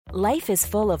Life is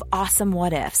full of awesome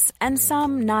what-ifs, and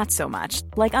some not so much,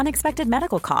 like unexpected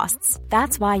medical costs.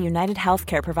 That's why United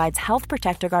Healthcare provides Health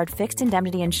Protector Guard fixed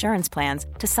indemnity insurance plans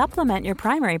to supplement your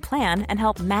primary plan and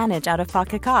help manage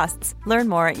out-of-pocket costs. Learn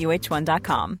more at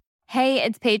uh1.com. Hey,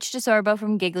 it's Paige DeSorbo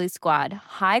from Giggly Squad.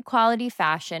 High quality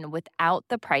fashion without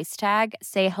the price tag.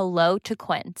 Say hello to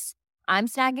Quince. I'm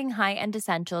snagging high-end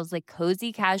essentials like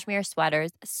cozy cashmere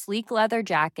sweaters, sleek leather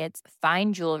jackets,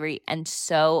 fine jewelry, and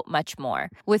so much more.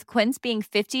 With Quince being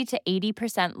 50 to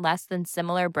 80% less than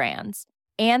similar brands.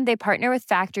 And they partner with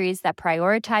factories that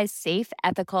prioritize safe,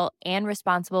 ethical, and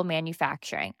responsible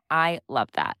manufacturing. I love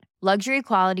that. Luxury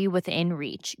quality within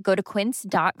reach. Go to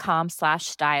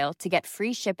quince.com/style to get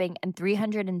free shipping and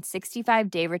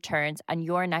 365-day returns on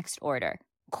your next order.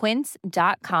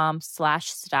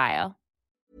 Quince.com/style.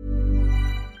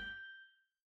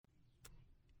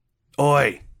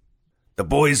 Oi! The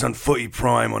boys on Footy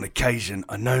Prime on occasion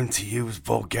are known to use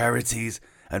vulgarities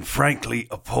and frankly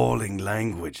appalling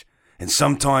language, and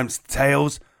sometimes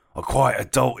tales are quite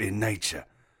adult in nature.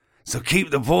 So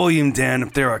keep the volume down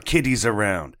if there are kiddies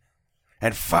around.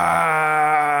 And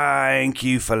thank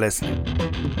you for listening.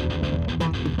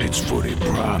 It's Footy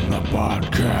Prime, the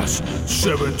podcast,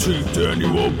 17th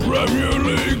annual Premier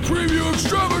League preview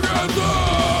extravaganza!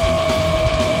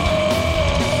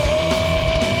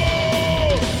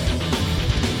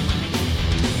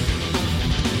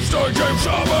 Starring James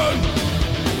Sharman,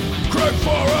 Craig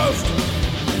Forrest,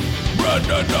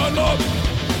 Brendan Dunlop,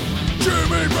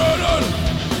 Jimmy Brennan.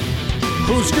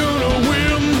 Who's gonna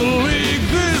win the league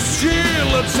this year?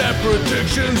 Let's have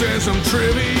predictions and some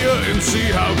trivia and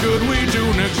see how good we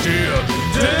do next year.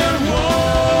 Dan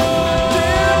Wong!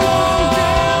 Dan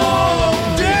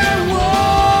Wong! Dan Wong!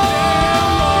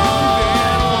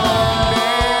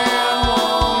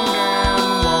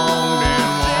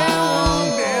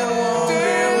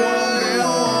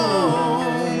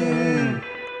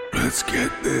 Let's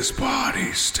get this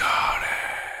party started.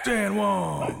 Dan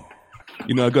Wong!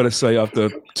 You know, I got to say, after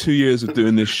 2 years of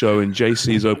doing this show and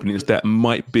JC's openings, that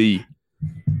might be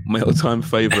my all-time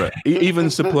favorite,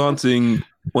 even supplanting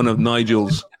one of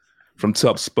Nigel's from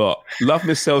Top Spot. Love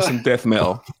myself some death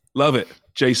metal. Love it.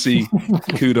 JC,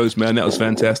 kudos, man. That was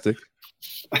fantastic.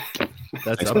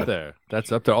 That's up there.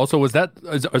 That's up there. Also,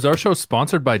 is our show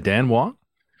sponsored by Dan Wong?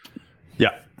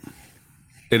 Yeah.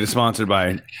 It is sponsored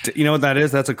by, you know what that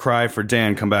is? That's a cry for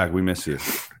Dan. Come back. We miss you.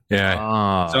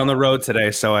 Yeah. He's on the road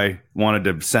today, so I wanted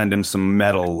to send him some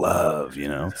metal love, you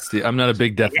know? See, I'm not a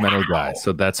big death metal guy,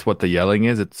 so that's what the yelling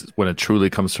is. It's when it truly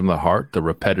comes from the heart, the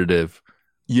repetitive.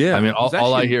 Yeah. I mean,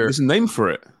 all I hear... There's a name for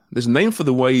it. There's a name for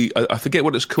the way... I forget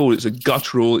what it's called. It's a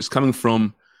guttural. It's coming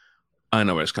from... I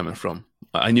know where it's coming from.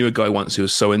 I knew a guy once who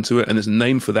was so into it, and there's a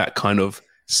name for that kind of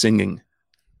singing.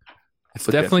 It's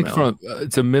definitely from...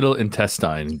 It's a middle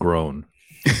intestine groan.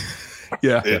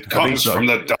 Yeah, it comes from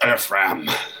the diaphragm.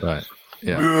 Right.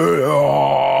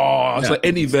 Yeah. It's like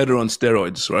Eddie Vedder on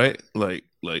steroids, right? Like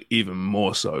even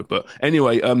more so. But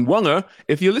anyway, Wonger,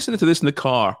 if you're listening to this in the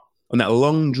car on that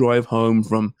long drive home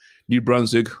from New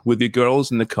Brunswick with your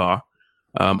girls in the car,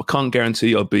 I can't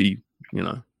guarantee I'll be,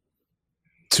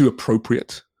 too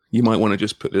appropriate. You might want to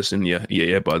just put this in your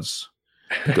earbuds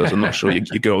because I'm not sure your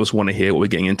girls want to hear what we're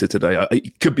getting into today.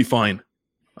 It could be fine.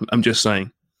 I'm just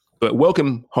saying. But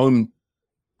welcome home,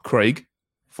 Craig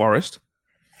Forrest,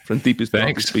 from deepest,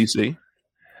 darkest BC.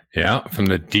 Yeah, from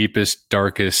the deepest,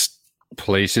 darkest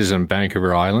places in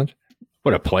Vancouver Island.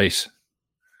 What a place.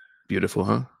 Beautiful,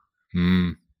 huh?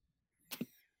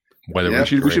 Weather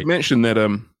we should mention that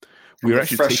we're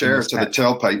actually fresh air to the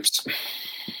tailpipes.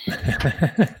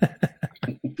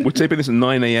 We're taping this at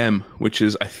 9 a.m., which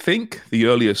is, I think, the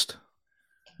earliest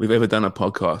we've ever done a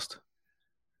podcast.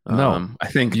 No, I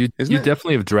think you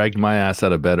definitely have dragged my ass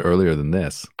out of bed earlier than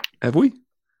this. Have we?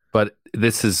 But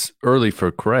this is early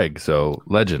for Craig, so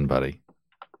legend, buddy.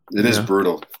 It is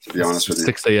brutal, to be honest with you.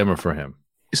 6 a.m. for him.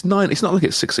 It's 9. It's not like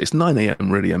it's 6. It's 9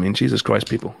 a.m. really. I mean, Jesus Christ,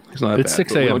 people. It's not. It's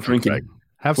 6 a.m. drinking. Craig.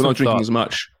 We're not drinking as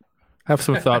much. Have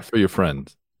some thought for your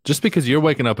friends. Just because you're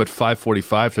waking up at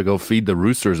 5:45 to go feed the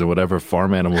roosters or whatever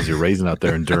farm animals you're raising out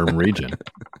there in Durham region.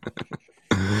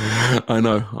 I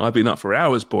know. I've been up for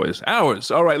hours, boys.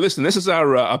 Hours. All right, listen, this is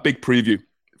our big preview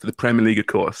for the Premier League, of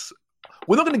course.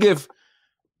 We're not going to give...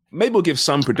 Maybe we'll give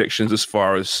some predictions as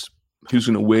far as who's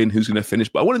going to win, who's going to finish.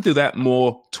 But I want to do that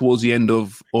more towards the end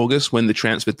of August when the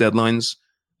transfer deadline's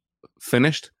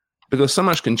finished. Because so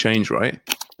much can change, right?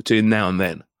 Between now and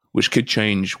then, which could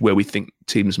change where we think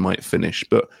teams might finish.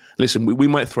 But listen, we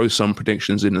might throw some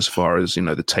predictions in as far as,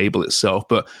 the table itself.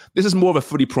 But this is more of a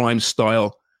Footy Prime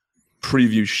style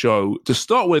preview show. To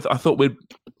start with, I thought we'd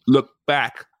look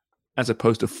back as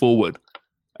opposed to forward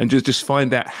and just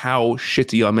find out how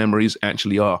shitty our memories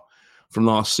actually are from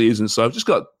last season. So I've just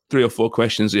got 3 or 4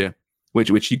 questions here,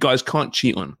 which you guys can't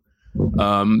cheat on.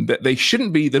 They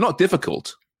shouldn't be. They're not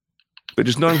difficult, but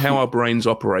just knowing how our brains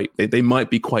operate, they might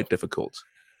be quite difficult.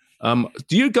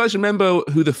 Do you guys remember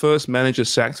who the first manager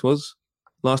sacked was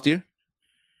last year?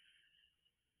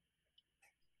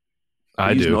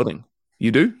 I do. Nodding.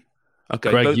 You do?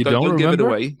 Okay. Craig, you don't give remember? it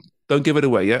away. Don't give it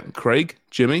away yet. Craig,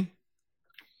 Jimmy?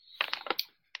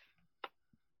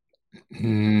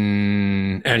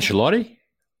 Ancelotti?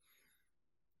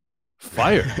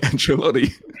 Fire.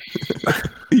 Ancelotti.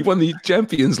 He won the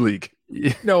Champions League.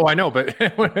 No, I know, but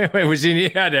wait, was he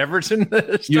at Everton?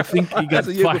 You think he got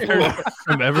fired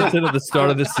from Everton at the start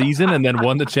of the season and then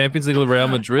won the Champions League with Real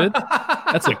Madrid?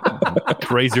 That's a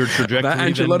crazier trajectory. That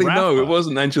Ancelotti? No, it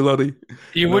wasn't Ancelotti.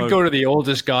 You would go to the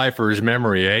oldest guy for his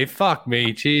memory, eh? Fuck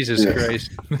me, Jesus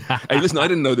Christ! Hey, listen, I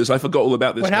didn't know this. I forgot all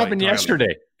about this. What happened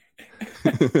yesterday?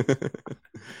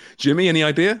 Jimmy, any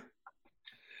idea?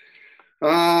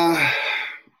 I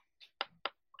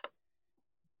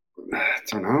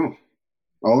don't know.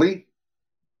 Ollie?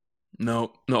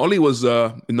 No. Ollie was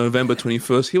November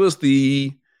 21st. He was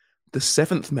the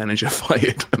 7th manager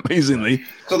fired, amazingly.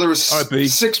 So there was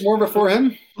 6 more before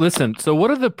him? Listen, so what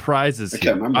are the prizes here?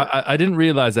 Can't remember. I didn't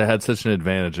realize I had such an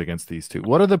advantage against these two.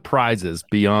 What are the prizes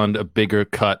beyond a bigger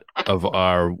cut of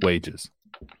our wages?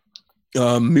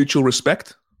 Mutual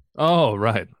respect. Oh,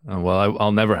 right. Well,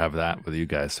 I'll never have that with you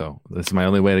guys, so this is my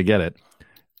only way to get it.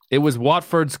 It was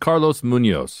Watford's Carlos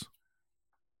Munoz.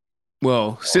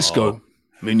 Well, Cisco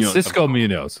Munoz. Cisco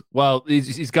Munoz. Well,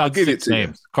 he's got 6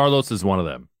 names. Carlos is one of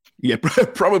them. Yeah,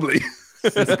 probably.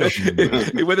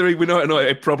 Whether we know it or not,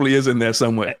 it probably is in there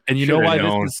somewhere. And you know why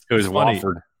this is funny?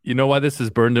 Watford. You know why this is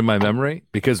burned in my memory?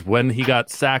 Because when he got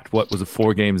sacked, what was it,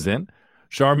 4 games in?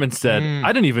 Sharman said,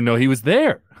 I didn't even know he was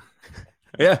there.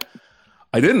 Yeah,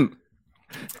 I didn't.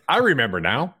 I remember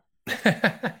now. Do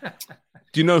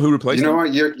you know who replaced him? You know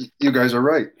what? You guys are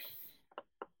right.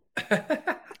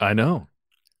 I know.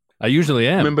 I usually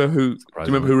am. Do you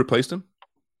remember who replaced him?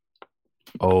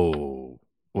 Oh,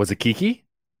 was it Kiki?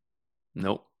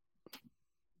 Nope.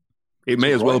 It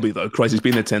may as well be, though. Christ, he's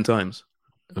been there 10 times.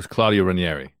 It was Claudio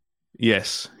Ranieri.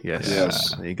 Yes. There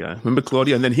you go. Remember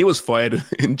Claudio? And then he was fired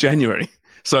in January.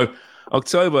 So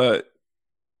October,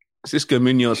 Cisco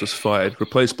Munoz was fired,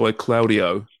 replaced by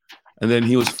Claudio, and then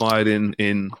he was fired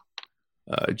in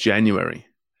January.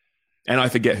 And I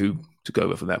forget who took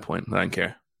over from that point. I don't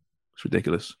care. It's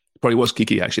ridiculous. Probably was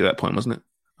Kiki actually at that point, wasn't it?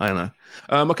 I don't know.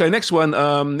 Okay, next one.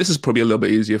 This is probably a little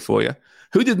bit easier for you.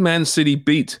 Who did Man City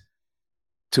beat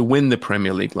to win the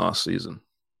Premier League last season?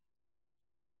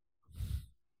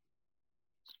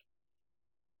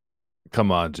 Come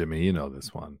on, Jimmy. You know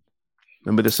this one.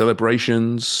 Remember the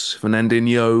celebrations?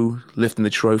 Fernandinho lifting the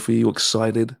trophy. You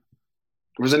excited?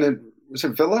 Was it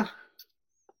Villa?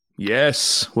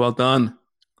 Yes. Well done.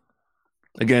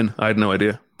 Again, I had no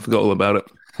idea. Forgot all about it.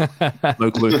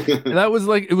 No clue. That was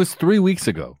it was 3 weeks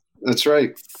ago. That's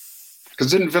right.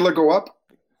 Because didn't Villa go up?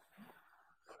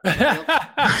 Were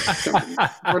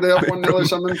they up 1-0 or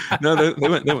something? No, they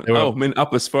went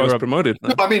up as far as promoted.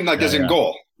 No, I mean, as in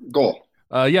goal.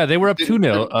 Yeah, they were up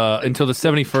 2-0 until the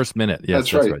 71st minute.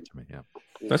 Yes, that's right. Jimmy. Yeah.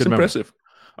 That's impressive.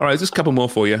 All right, just a couple more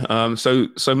for you.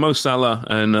 So Mo Salah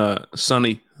and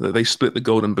Sonny, they split the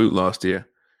Golden Boot last year.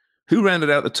 Who rounded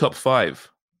out the top 5,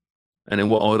 and in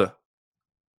what order?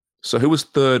 So who was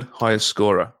 3rd highest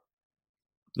scorer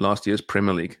last year's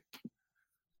Premier League?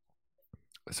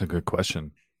 That's a good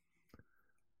question.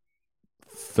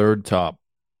 3rd top.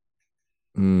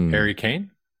 Harry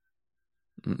Kane?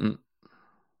 Mm-mm.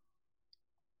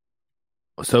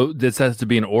 So this has to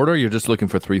be in order? You're just looking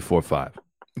for 3, 4, 5?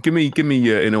 Give me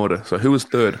in order. So who was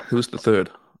 3rd? Who was the 3rd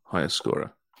highest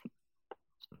scorer?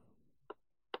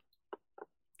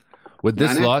 With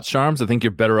this lot, Charms, I think you're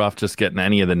better off just getting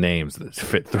any of the names that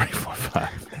fit 3, 4,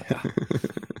 5.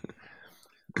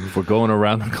 If we're going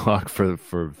around the clock for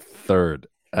 3rd.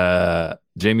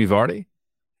 Jamie Vardy?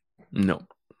 No.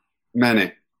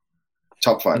 Mane.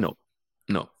 Top 5. No.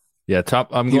 Yeah,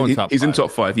 I'm going top 5. He's in top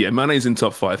 5. Yeah, Mane's in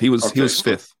top 5. He was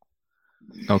 5th.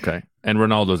 Okay. And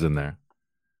Ronaldo's in there.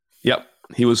 Yep.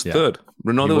 He was 3rd.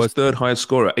 Ronaldo was 3rd highest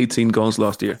scorer, 18 goals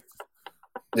last year.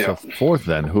 Yeah. So 4th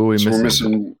then. Who are we missing? We're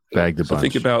missing bagged a bunch.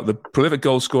 Think about the prolific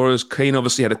goal scorers. Kane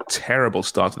obviously had a terrible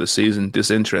start to the season,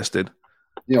 disinterested.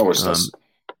 He always does.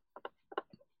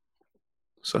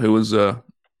 So who was the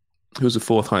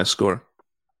 4th highest scorer?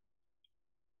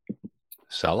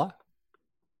 Salah?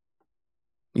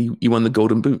 He won the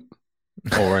Golden Boot.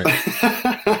 All right.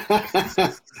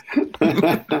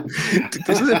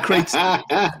 This is a great.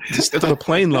 Stepped on a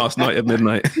plane last night at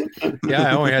midnight.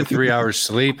 Yeah, I only had 3 hours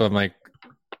sleep. I'm like,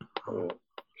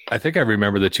 I think I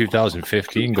remember the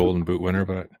 2015 Golden Boot winner,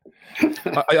 but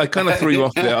I kind of threw you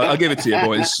off there. I'll give it to you,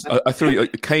 boys. I threw you.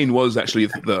 Kane was actually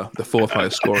the fourth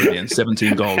highest scorer in the end,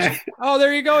 17 goals. Oh,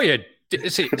 there you go. You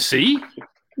see?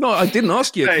 No, I didn't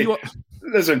ask you. Hey,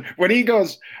 listen, when he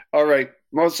goes, all right,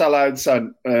 Mo Salah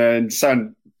and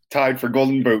Son tied for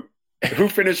Golden Boot. Who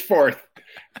finished fourth?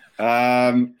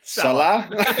 Salah.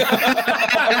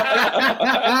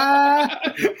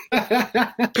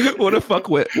 What a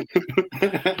fuckwit.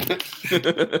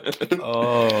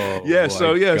 Oh, yeah.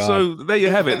 So there you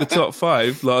have it. The top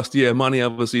five last year. Money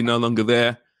obviously no longer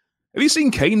there. Have you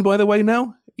seen Kane, by the way?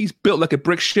 Now he's built like a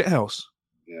brick shithouse.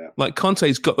 Yeah. Like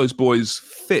Conte's got those boys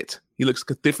fit. He looks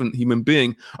like a different human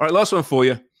being. All right, last one for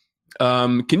you.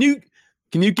 Can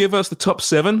you give us the top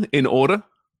 7 in order?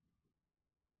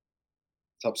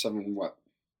 Top 7 in what?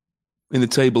 In the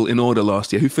table in order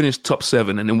last year. Who finished top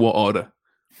 7 and in what order?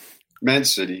 Man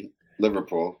City,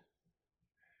 Liverpool.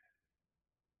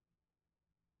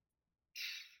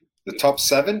 The top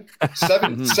 7?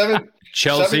 7.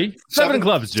 Chelsea. 7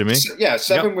 clubs, Jimmy. Yeah,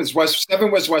 7 was West. 7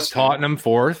 was West. Tottenham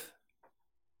 4th.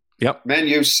 Yep. Man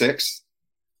U 6th.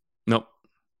 Nope.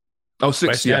 Oh,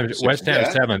 6th. Yeah. West Ham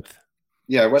 7th.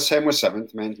 Yeah, West Ham was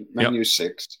 7th. Man U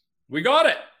 6th. We got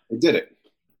it. We did it.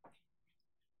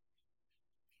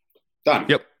 Done.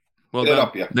 Yep. Well done.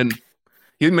 Up, yeah. Then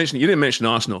you didn't mention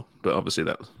Arsenal, but obviously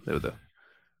they were the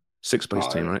 6th place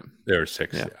team, right? They were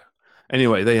 6th. Yeah.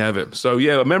 Anyway, they have it. So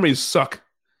yeah, memories suck.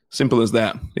 Simple as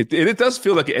that. It does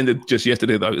feel like it ended just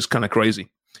yesterday, though. It's kind of crazy.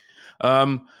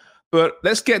 But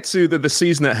let's get to the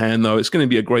season at hand, though. It's going to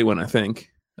be a great one, I think.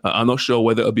 I'm not sure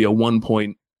whether it'll be a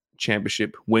 1-point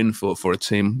championship win for a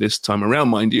team this time around,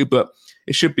 mind you, but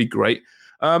it should be great.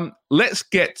 Let's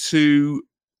get to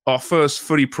our first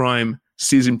Footy Prime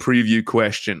season preview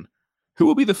question. Who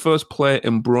will be the first player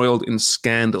embroiled in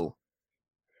scandal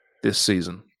this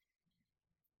season?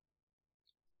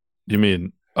 You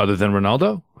mean other than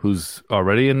Ronaldo, who's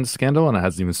already in scandal and it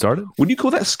hasn't even started? Would you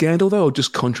call that scandal, though, or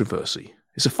just controversy?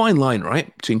 It's a fine line,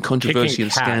 right? Between controversy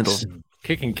and scandal.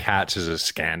 Kicking cats is a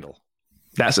scandal.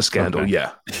 That's a scandal, okay.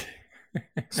 Yeah.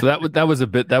 So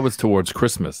that was towards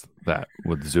Christmas, that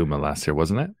with Zuma last year,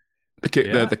 wasn't it?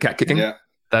 The cat kicking? Yeah.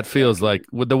 That feels like,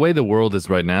 with the way the world is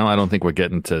right now, I don't think we're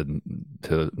getting to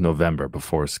November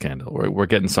before scandal. We're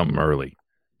getting something early.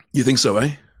 You think so,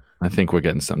 eh? I think we're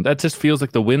getting something. That just feels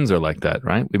like the winds are like that,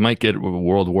 right? We might get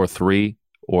World War III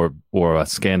or a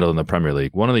scandal in the Premier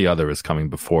League. One or the other is coming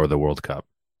before the World Cup.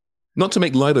 Not to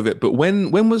make light of it, but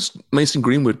when was Mason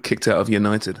Greenwood kicked out of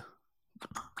United?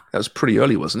 That was pretty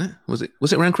early, wasn't it? Was it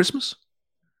around Christmas?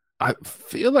 I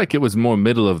feel like it was more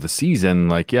middle of the season,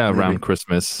 like, around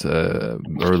Christmas,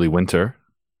 early winter.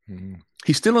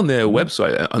 He's still on their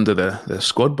website under their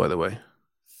squad, by the way.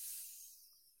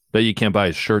 Bet you can't buy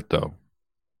his shirt, though.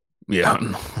 Yeah,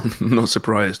 I'm not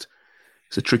surprised.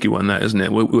 It's a tricky one, that, isn't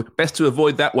it? We're best to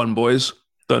avoid that one, boys.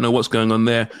 Don't know what's going on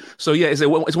there. So, yeah, is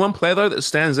one player, though, that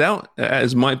stands out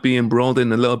as might be embroiled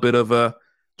in a little bit of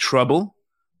trouble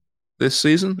this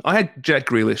season? I had Jack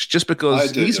Grealish just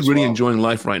because he's really enjoying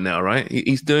life right now, right?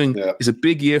 It's a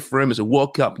big year for him. It's a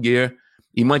World Cup year.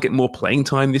 He might get more playing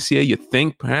time this year, you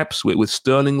think, perhaps, with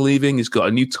Sterling leaving. He's got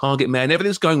a new target man.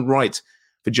 Everything's going right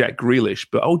for Jack Grealish.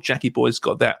 But old Jackie boy's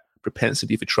got that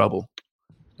propensity for trouble.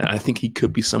 And I think he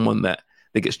could be someone that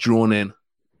gets drawn in.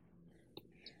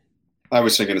 I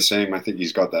was thinking the same. I think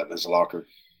he's got that in his locker.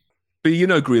 But you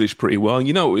know Grealish pretty well.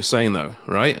 You know what we're saying, though,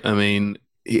 right? I mean,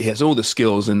 he has all the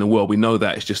skills in the world. We know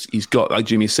that. It's just he's got, like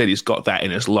Jimmy said, he's got that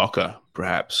in his locker,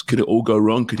 perhaps. Could it all go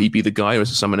wrong? Could he be the guy, or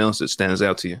is it someone else that stands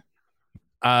out to you?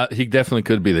 He definitely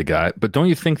could be the guy. But don't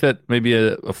you think that maybe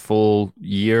a full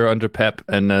year under Pep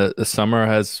and the summer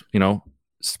has,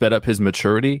 sped up his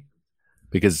maturity?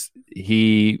 Because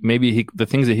the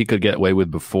things that he could get away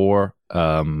with before,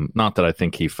 not that I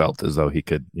think he felt as though he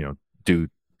could, do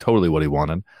totally what he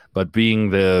wanted, but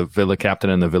being the Villa captain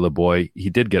and the Villa boy, he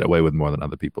did get away with more than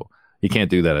other people. He can't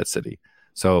do that at City.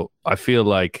 So I feel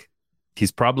like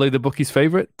he's probably the bookie's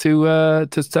favorite to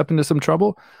step into some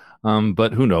trouble.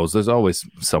 But who knows? There's always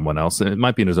someone else, and it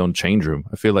might be in his own change room.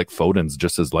 I feel like Foden's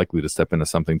just as likely to step into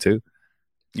something too.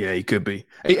 Yeah, he could be.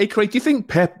 Hey, Craig, do you think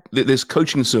Pep, this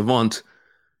coaching savant,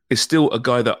 is still a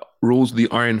guy that rules the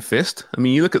iron fist? I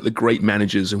mean, you look at the great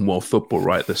managers in world football,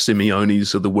 right? The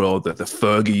Simeones of the world, the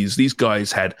Fergies. These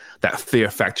guys had that fear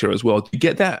factor as well. Do you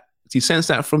get that? Do you sense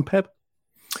that from Pep?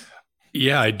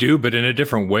 Yeah, I do, but in a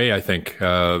different way, I think.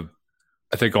 I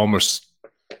think almost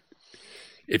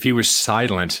if he was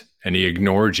silent and he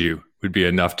ignored you, would be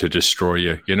enough to destroy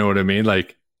you. You know what I mean?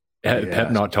 Like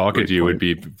Pep not talking to you would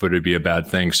be a bad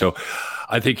thing. So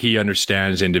I think he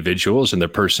understands individuals and their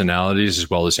personalities as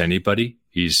well as anybody.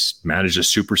 He's managed the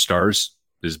superstars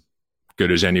as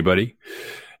good as anybody.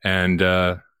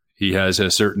 And he has a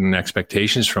certain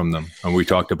expectations from them. And we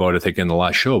talked about, I think, in the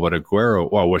last show about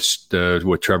Aguero. Well,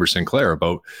 with Trevor Sinclair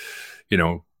about, you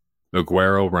know,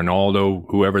 Aguero, Ronaldo,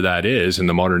 whoever that is in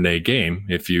the modern day game.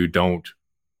 If you don't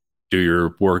do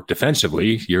your work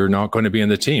defensively, you're not going to be in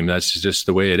the team. That's just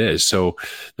the way it is. So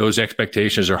those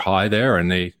expectations are high there,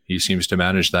 and he seems to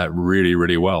manage that really,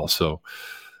 really well. So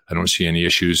I don't see any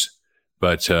issues,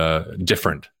 but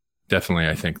different, definitely,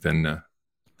 I think, than the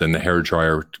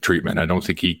hairdryer treatment. I don't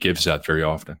think he gives that very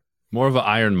often. More of an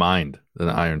iron mind than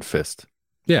an iron fist.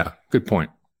 Yeah, good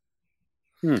point.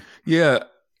 Yeah,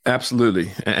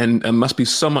 absolutely. And it must be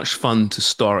so much fun to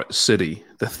star at City.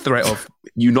 The threat of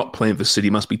you not playing for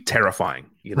City must be terrifying.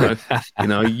 You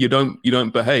know, you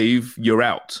don't behave, you're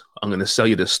out. I'm going to sell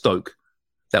you to Stoke.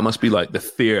 That must be like the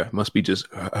fear must be just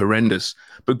horrendous.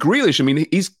 But Grealish, I mean,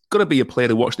 he's got to be a player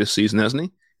to watch this season, hasn't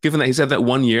he? Given that he's had that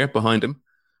 1 year behind him,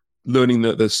 learning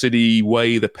the City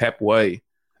way, the Pep way,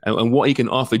 and what he can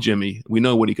offer, Jimmy. We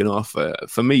know what he can offer.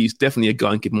 For me, he's definitely a guy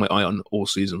I'm keeping my eye on all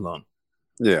season long.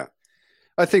 Yeah.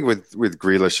 I think with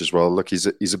Grealish as well, look, he's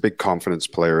a big confidence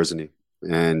player, isn't he?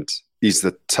 And he's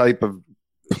the type of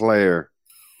player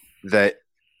that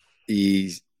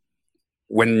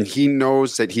when he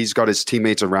knows that he's got his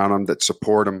teammates around him that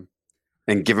support him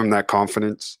and give him that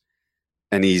confidence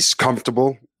and he's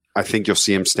comfortable, I think you'll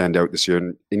see him stand out this year.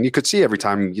 And you could see every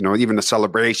time, you know, even the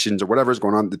celebrations or whatever's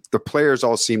going on, the players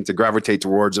all seem to gravitate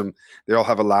towards him. They all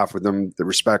have a laugh with him. They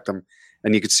respect him.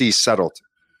 And you could see he's settled.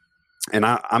 And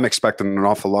I'm expecting an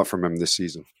awful lot from him this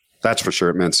season. That's for sure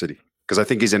at Man City. Because I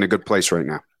think he's in a good place right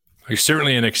now. He's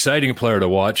certainly an exciting player to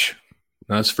watch.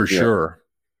 That's for sure.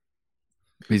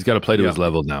 He's got to play to his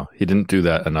level now. He didn't do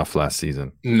that enough last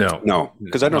season. No.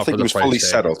 Because I don't think he was fully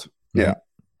settled. Yeah.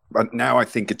 But now I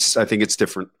think it's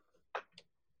different.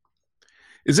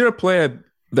 Is there a player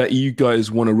that you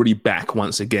guys want to really back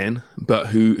once again, but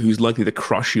who's likely to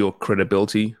crush your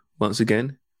credibility once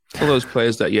again? All those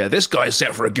players that, this guy's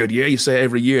set for a good year. You say it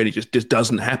every year and it just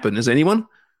doesn't happen. Is anyone?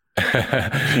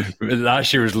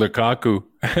 Last year was Lukaku.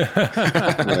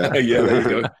 Yeah, there you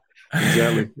go.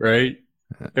 Exactly. Right?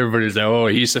 Everybody's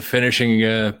like, he's the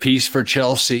finishing piece for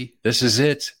Chelsea. This is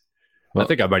it. Well, I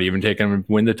think I might even take him and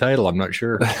win the title. I'm not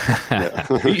sure.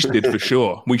 Each did for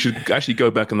sure. We should actually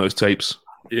go back on those tapes.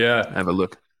 Yeah. Have a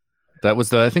look. That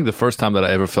was I think the first time that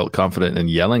I ever felt confident in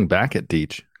yelling back at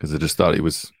Deitch because I just thought he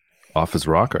was off his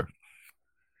rocker.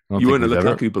 You weren't a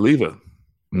Lukaku believer.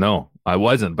 No, I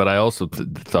wasn't. But I also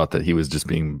thought that he was just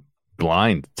being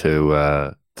blind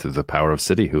to the power of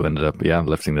City, who ended up,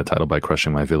 lifting the title by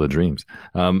crushing my Villa dreams.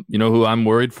 You know who I'm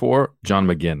worried for? John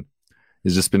McGinn.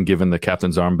 He's just been given the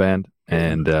captain's armband.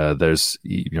 And there's,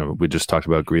 we just talked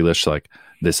about Grealish, like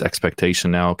this expectation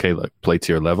now, okay, like play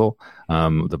to your level.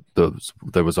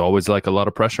 There was always like a lot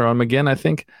of pressure on McGinn, I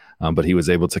think, but he was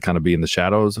able to kind of be in the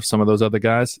shadows of some of those other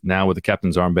guys. Now with the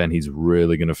captain's armband, he's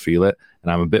really going to feel it.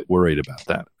 And I'm a bit worried about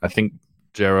that. I think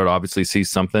Gerrard obviously sees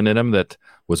something in him that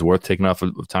was worth taking off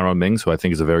of Tyrone Mings, who I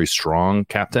think is a very strong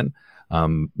captain.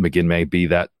 McGinn may be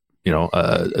that.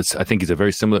 I think he's a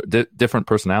very similar, different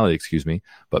personality,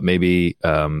 but maybe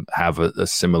have a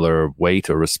similar weight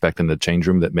or respect in the change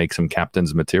room that makes him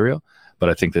captain's material. But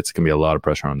I think that's going to be a lot of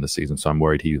pressure on him this season, so I'm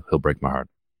worried he'll break my heart.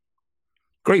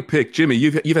 Great pick, Jimmy.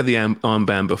 You've had the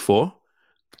armband before.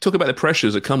 Talk about the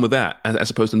pressures that come with that, as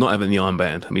opposed to not having the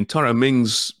armband. I mean, Tyrone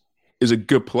Mings is a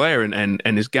good player, and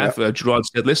his gaffer Gerrard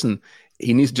said, "Listen,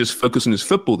 he needs to just focus on his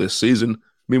football this season."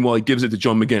 Meanwhile, he gives it to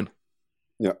John McGinn.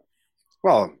 Yeah.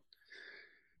 Well.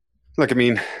 Look, I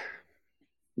mean,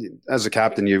 as a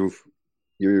captain, you're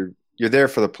there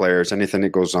for the players. Anything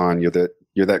that goes on, you're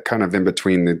that kind of in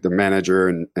between the manager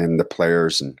and the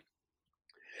players, and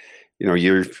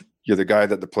you're the guy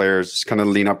that the players kind of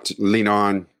lean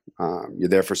on. You're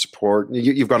there for support.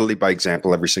 You've got to lead by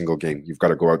example every single game. You've got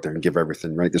to go out there and give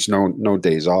everything. Right? There's no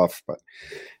days off. But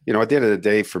at the end of the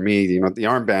day, for me, the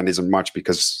armband isn't much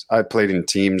because I played in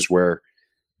teams where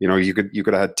you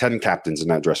could have had 10 captains in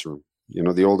that dressing room.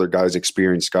 The older guys,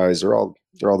 experienced guys, they're all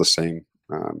the same.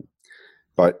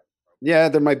 But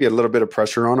there might be a little bit of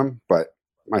pressure on them, but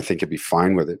I think he'd be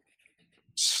fine with it.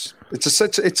 It's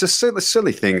a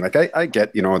silly thing. Like I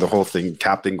get, the whole thing,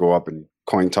 captain go up and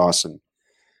coin toss,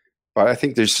 but I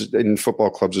think in football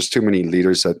clubs, there's too many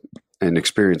leaders and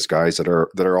experienced guys that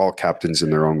are all captains in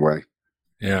their own way.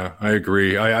 Yeah, I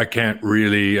agree. I can't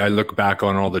really. I look back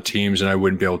on all the teams, and I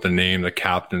wouldn't be able to name the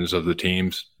captains of the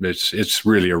teams. It's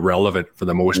really irrelevant for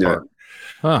the most part.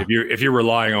 Huh. If you're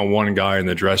relying on one guy in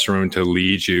the dressing room to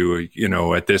lead you,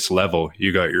 at this level,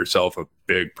 you got yourself a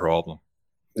big problem.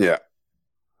 Yeah,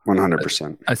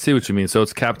 100%. I see what you mean. So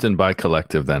it's captain by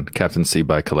collective, then captaincy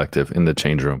by collective in the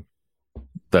change room.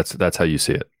 That's how you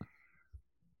see it.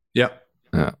 Yeah.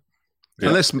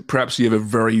 Unless perhaps you have a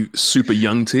very super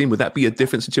young team, would that be a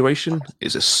different situation?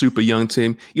 It's a super young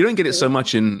team. You don't get it so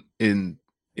much in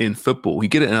football. You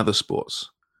get it in other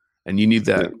sports, and you need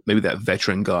that maybe that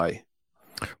veteran guy.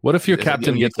 What if your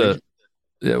captain gets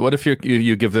what if you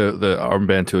give the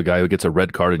armband to a guy who gets a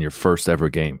red card in your first ever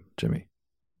game, Jimmy?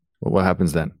 What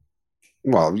happens then?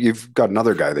 Well, you've got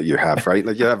another guy that you have, right?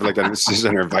 Like you have like an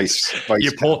assistant or vice.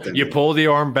 You pull the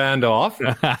armband off,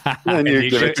 and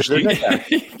you give it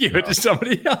to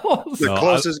somebody else. The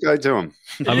closest guy to him.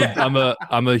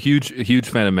 I'm a huge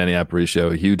fan of Manny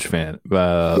Aparicio, a huge fan.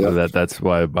 That's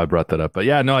why I brought that up. But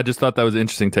yeah, no, I just thought that was an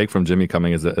interesting take from Jimmy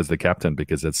coming as the captain,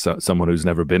 because it's someone who's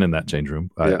never been in that change room.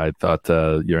 I thought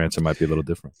your answer might be a little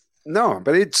different. No,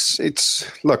 but it's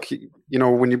look,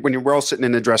 when we're all sitting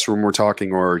in the dressing room, we're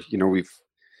talking, or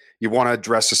you want to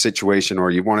address a situation,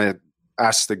 or you want to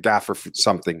ask the gaffer for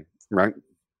something, right?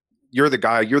 You're the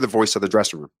guy, you're the voice of the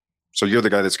dressing room. So you're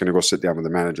the guy that's going to go sit down with the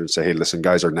manager and say, "Hey, listen,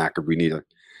 guys are knackered. You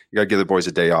got to give the boys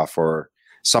a day off, or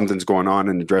something's going on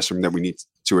in the dressing room that we need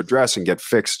to address and get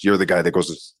fixed." You're the guy that goes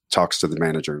and talks to the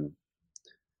manager, and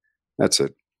that's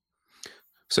it.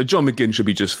 So John McGinn should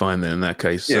be just fine then in that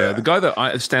case. Yeah. The guy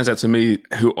that stands out to me,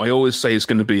 who I always say is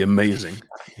going to be amazing,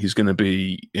 he's going to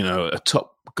be, a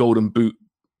top Golden Boot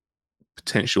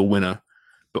potential winner,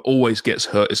 but always gets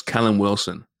hurt, is Callum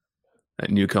Wilson at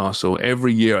Newcastle.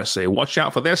 Every year I say, watch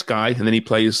out for this guy, and then he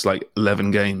plays like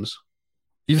 11 games.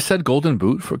 You've said Golden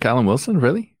Boot for Callum Wilson,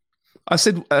 really? I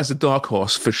said as a dark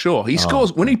horse, for sure. He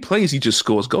scores, when he plays, he just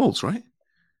scores goals, right?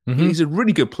 Mm-hmm. He's a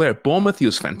really good player. At Bournemouth, he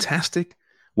was fantastic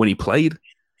when he played.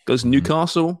 Goes to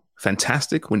Newcastle,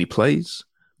 fantastic when he plays,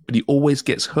 but he always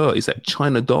gets hurt. He's that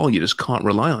China doll you just can't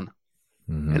rely on.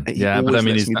 Mm-hmm. Yeah, but I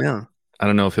mean, I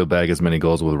don't know if he'll bag as many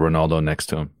goals with Ronaldo next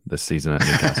to him this season at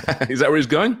Newcastle. Is that where he's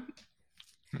going?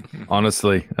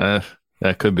 Honestly,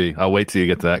 that could be. I'll wait till you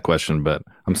get to that question, but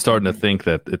I'm starting to think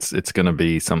that it's going to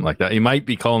be something like that. He might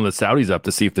be calling the Saudis up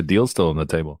to see if the deal's still on the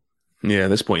table. Yeah, at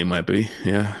this point he might be.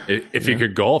 Yeah. If he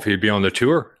could golf, he'd be on the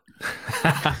tour.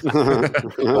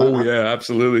 Oh yeah,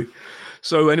 absolutely.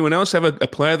 So anyone else have a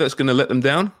player that's going to let them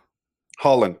down?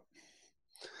 Haaland.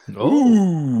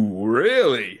 Ooh,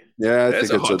 really? Yeah, I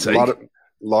think it's a lot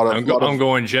of. I'm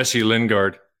going Jesse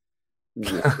Lingard.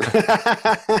 He's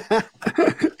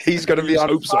going to be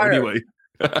on fire anyway.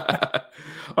 All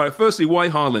right. Firstly, why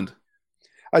Haaland?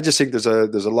 I just think there's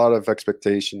a lot of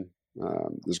expectation.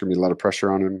 There's going to be a lot of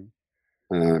pressure on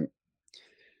him.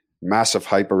 Massive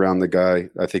hype around the guy.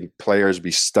 I think players be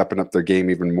stepping up their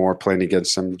game even more playing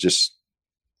against him just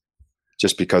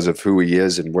because of who he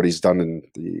is and what he's done in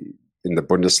the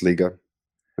Bundesliga.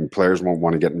 And players won't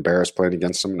want to get embarrassed playing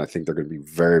against him. And I think they're going to be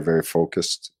very, very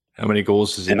focused. How many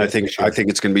goals does he? And I think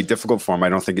it's going to be difficult for him. I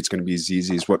don't think it's going to be as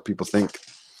easy as what people think.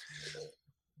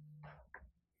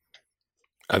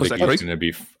 I think he's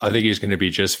going to be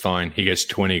just fine. He gets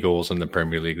 20 goals in the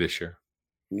Premier League this year.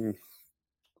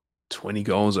 20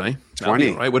 goals, eh?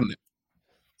 20, right? Wouldn't it?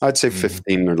 I'd say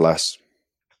 15 or less.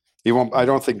 He won't. I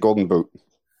don't think Golden Boot.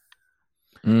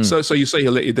 So you say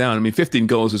he'll let you down. I mean, 15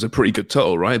 goals is a pretty good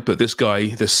total, right? But this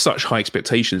guy, there's such high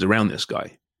expectations around this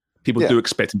guy. People do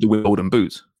expect him to win Golden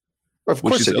Boot. Of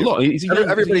course, a lot.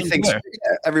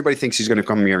 Everybody thinks he's going to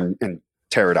come here and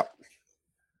tear it up,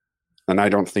 and I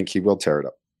don't think he will tear it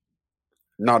up.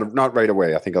 Not right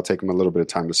away. I think I'll take him a little bit of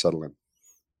time to settle in.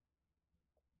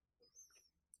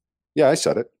 Yeah, I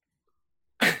said it.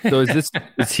 So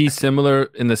is he similar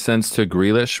in the sense to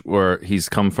Grealish, where he's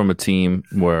come from a team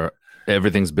where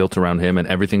everything's built around him and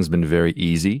everything's been very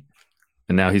easy,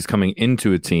 and now he's coming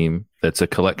into a team that's a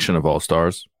collection of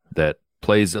all-stars that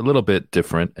plays a little bit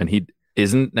different, and he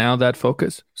isn't now that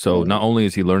focus. So not only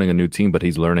is he learning a new team, but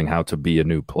he's learning how to be a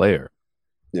new player.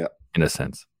 Yeah, in a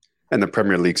sense. And the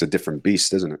Premier League's a different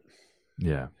beast, isn't it?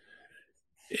 Yeah.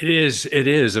 It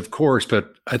is, of course,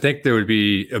 but I think there would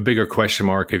be a bigger question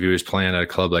mark if he was playing at a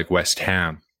club like West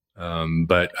Ham.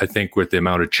 But I think with the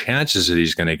amount of chances that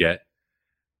he's going to get,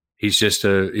 he's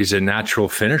a natural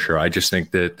finisher. I just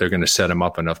think that they're going to set him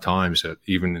up enough times that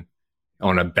even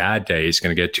on a bad day, he's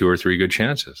going to get 2 or 3 good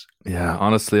chances. Yeah,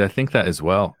 honestly, I think that as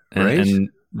well. Right? And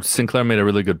Sinclair made a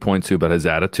really good point too about his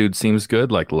attitude seems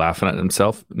good, like laughing at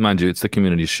himself. Mind you, it's the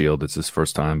Community Shield. It's his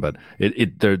first time, but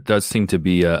there does seem to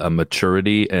be a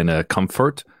maturity and a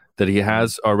comfort that he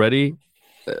has already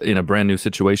in a brand new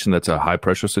situation that's a high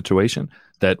pressure situation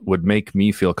that would make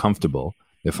me feel comfortable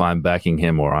if I'm backing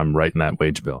him or I'm writing that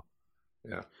wage bill.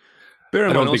 Yeah.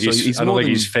 I don't think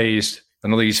he's phased. I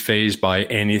don't think he's phased by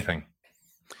anything.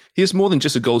 He's more than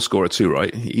just a goal scorer too,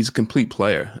 right? He's a complete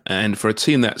player. And for a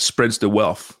team that spreads the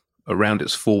wealth around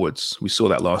its forwards, we saw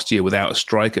that last year without a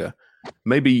striker,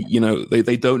 maybe,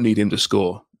 they don't need him to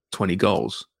score 20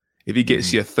 goals. If he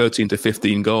gets you 13 to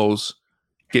 15 goals,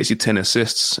 gets you 10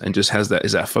 assists and just has that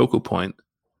as that focal point,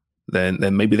 then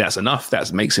maybe that's enough.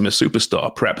 That makes him a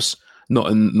superstar, perhaps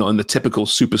not in the typical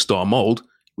superstar mold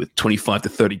with 25 to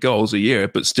 30 goals a year,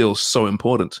 but still so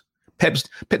important. Pep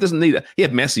doesn't need it. He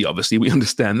had Messi, obviously. We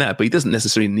understand that, but he doesn't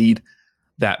necessarily need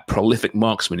that prolific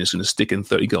marksman who's going to stick in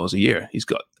 30 goals a year. He's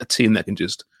got a team that can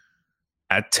just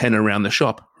add 10 around the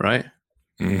shop, right?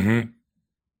 Mm-hmm.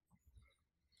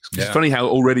 It's funny how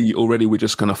already we're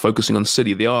just kind of focusing on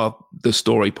City. They are the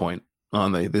story point,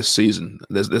 aren't they, this season?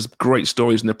 There's great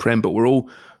stories in the Prem, but we're all,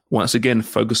 once again,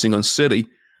 focusing on City.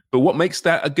 But what makes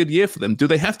that a good year for them? Do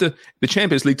they have to... The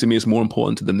Champions League, to me, is more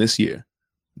important to them this year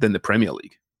than the Premier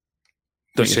League.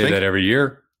 Don't you say that every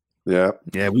year? Yeah.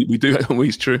 Yeah, we do.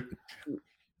 It's true.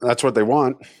 That's what they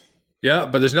want. Yeah,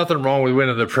 but there's nothing wrong with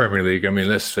winning the Premier League. I mean,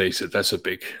 let's face it, that's a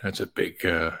big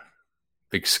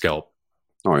scalp.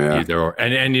 Oh yeah. Either or.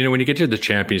 And when you get to the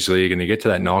Champions League and you get to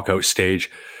that knockout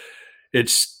stage,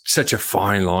 it's such a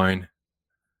fine line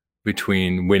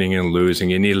between winning and losing.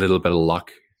 You need a little bit of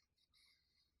luck.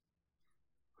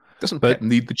 Doesn't Pep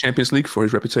need the Champions League for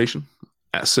his reputation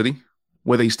at City?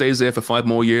 Whether he stays there for 5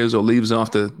 more years or leaves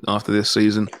after this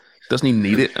season, doesn't he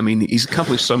need it? I mean, he's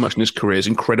accomplished so much in his career. It's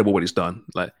incredible what he's done.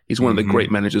 Like, he's one of the great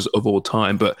managers of all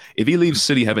time. But if he leaves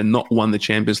City having not won the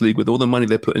Champions League with all the money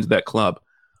they put into that club,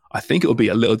 I think it'll be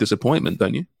a little disappointment,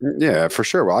 don't you? Yeah, for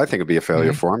sure. Well, I think it'd be a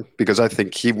failure for him because I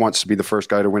think he wants to be the first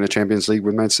guy to win a Champions League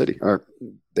with Man City.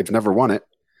 They've never won it.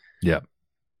 Yeah.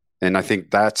 And I think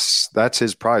that's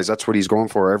his prize. That's what he's going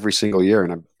for every single year.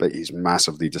 And I bet he's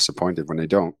massively disappointed when they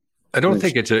don't. I don't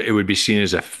think it would be seen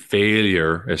as a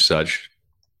failure as such.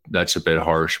 That's a bit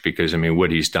harsh because, I mean,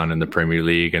 what he's done in the Premier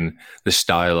League and the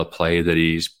style of play that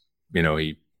he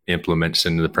implements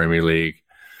into the Premier League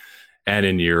and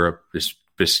in Europe is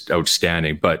just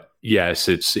outstanding. But yes,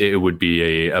 it would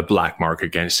be a black mark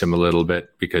against him a little bit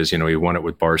because, he won it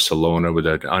with Barcelona with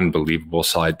an unbelievable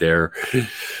side there.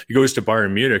 He goes to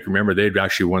Bayern Munich. Remember, they'd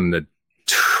actually won the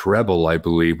treble, I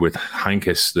believe, with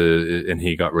Heinkes, and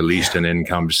he got released, and in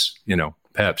comes,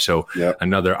 Pep. So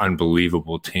another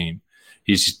unbelievable team.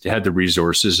 He's had the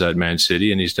resources at Man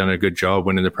City, and he's done a good job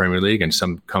winning the Premier League, and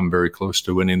some come very close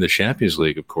to winning the Champions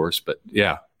League, of course. But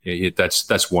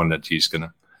that's one that he's going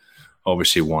to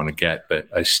obviously want to get. But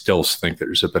I still think that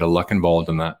there's a bit of luck involved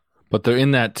in that. But they're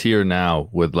in that tier now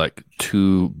with like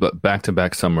 2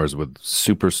 back-to-back summers with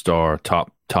superstar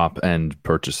top end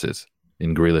purchases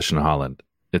in Grealish and Haaland.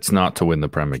 It's not to win the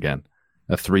Prem again.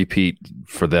 A three-peat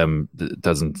for them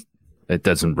doesn't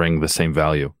bring the same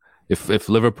value. If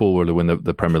Liverpool were to win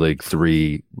the Premier League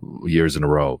 3 years in a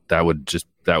row, that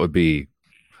would be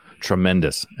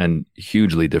tremendous and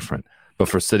hugely different. But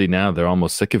for City now, they're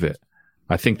almost sick of it.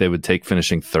 I think they would take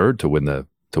finishing 3rd to win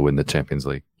the Champions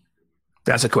League.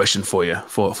 That's a question for you,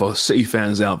 for City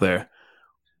fans out there.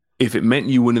 If it meant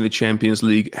you winning the Champions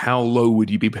League, how low would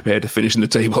you be prepared to finish in the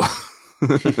table?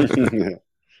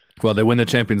 Well, they win the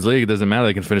Champions League. It doesn't matter.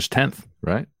 They can finish 10th,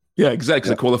 right? Yeah, exactly.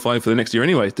 They qualify for the next year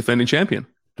anyway, defending champion.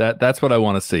 That's what I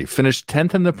want to see. Finish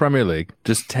 10th in the Premier League.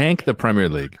 Just tank the Premier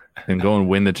League and go and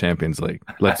win the Champions League.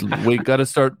 We got to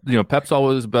start. Pep's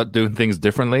always about doing things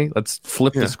differently. Let's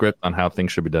flip the script on how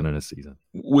things should be done in a season.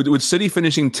 Would City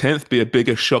finishing 10th be a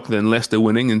bigger shock than Leicester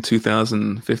winning in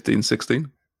 2015-16?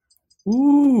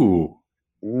 Ooh.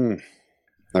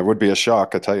 That would be a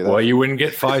shock, I tell you that. Well, you wouldn't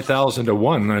get 5,000 to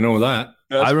 1. I know that.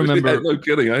 I remember. No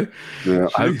kidding, eh? Yeah.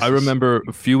 I remember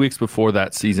a few weeks before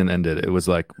that season ended. It was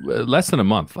like less than a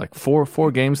month, like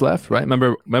four games left, right?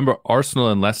 Remember Arsenal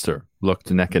and Leicester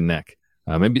looked neck and neck.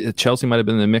 Maybe Chelsea might have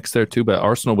been in the mix there too, but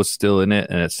Arsenal was still in it,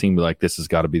 and it seemed like this has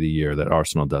got to be the year that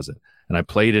Arsenal does it. And I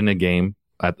played in a game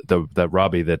at that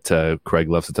Robbie that Craig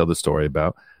loves to tell the story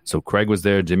about. So Craig was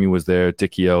there, Jimmy was there,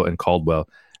 Dicchio and Caldwell,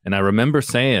 and I remember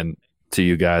saying to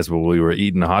you guys while we were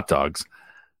eating hot dogs,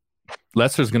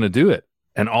 Leicester's going to do it.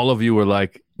 And all of you were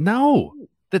like, no,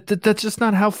 that's just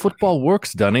not how football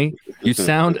works, Dunny. You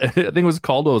sound, I think it was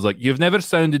Caldwell, was like, you've never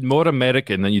sounded more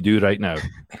American than you do right now.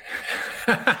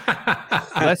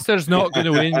 Leicester's not going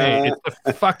to win, mate. It's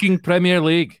the fucking Premier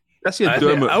League. That's your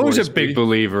Dermot. I was a big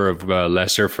believer of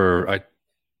Leicester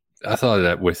I thought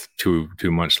that with two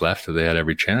months left, they had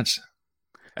every chance.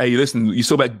 Hey, listen, you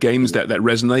saw about games that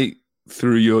resonate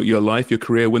through your life, your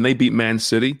career. When they beat Man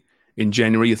City in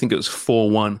January, I think it was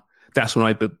 4-1. That's when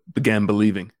I began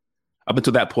believing. Up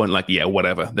until that point, like, yeah,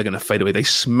 whatever. They're going to fade away. They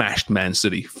smashed Man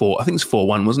City. I think it's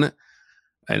 4-1, wasn't it?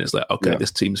 And it's like, okay,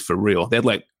 This team's for real. They had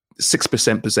like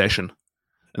 6% possession.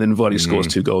 And then Vardy scores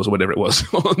 2 goals or whatever it was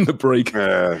on the break.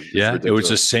 It was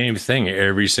the same thing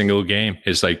every single game.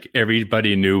 It's like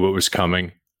everybody knew what was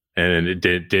coming, and it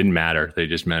didn't matter. They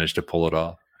just managed to pull it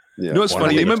off. Yeah. You know what's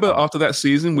funny? You remember after that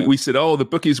season, we said, oh, the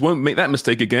bookies won't make that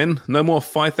mistake again. No more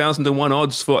 5,000 to 1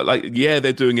 odds for, like, yeah,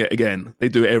 they're doing it again. They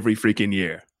do it every freaking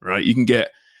year, right? You can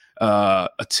get a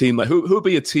team like, who would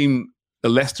be a team, the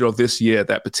Leicester of this year,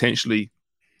 that potentially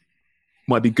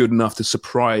might be good enough to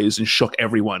surprise and shock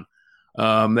everyone?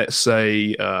 Let's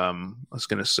say, I was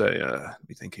going to say, let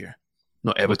me think here.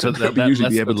 Not Everton. That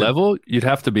usually Everton level, you'd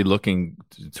have to be looking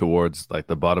towards like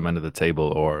the bottom end of the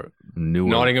table or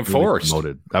Nottingham Forest.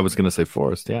 Promoted. I was going to say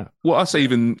Forest, yeah. Well, I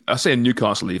say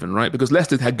Newcastle even, right? Because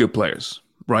Leicester had good players,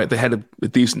 right? They had a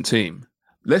decent team.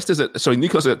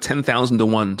 Newcastle at 10,000 to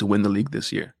 1 to win the league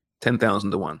this year. 10,000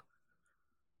 to 1,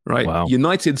 right? Wow.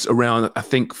 United's around, I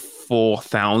think,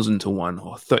 4,000 to 1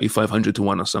 or 3,500 to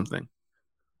 1 or something,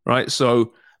 right?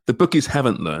 So the bookies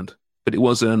haven't learned, but it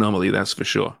was an anomaly, that's for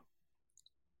sure.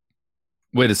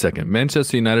 Wait a second.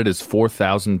 Manchester United is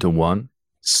 4,000 to 1?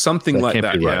 Something like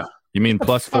that, right. Yeah. You mean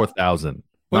plus 4,000?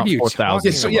 Not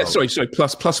 4,000. Sorry,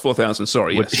 plus 4,000.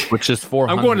 Sorry, which is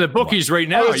 400. I'm going to the bookies right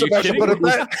now. Are you kidding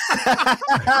me?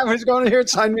 I was going here.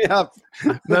 Sign me up.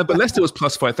 No, but Leicester was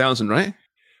plus 5,000, right?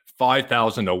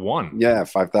 5,000 to 1. Yeah,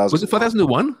 5,000. Was it 5,000 to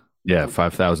 1? Yeah,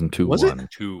 5,000 to 1. Was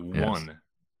it? To 1.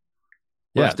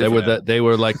 Yeah, they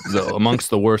were like amongst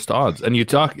the worst odds. And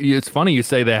it's funny you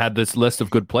say they had this list of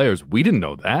good players. We didn't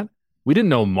know that. We didn't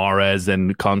know Mahrez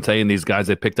and Conte and these guys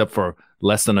they picked up for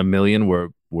less than $1 million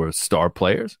were star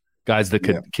players, guys that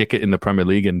could kick it in the Premier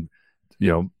League and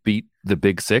beat the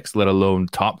Big Six, let alone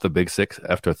top the Big Six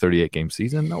after a 38-game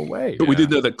season. No way. But we did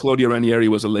know that Claudio Ranieri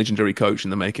was a legendary coach in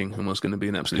the making and was going to be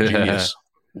an absolute genius.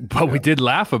 But we did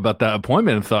laugh about that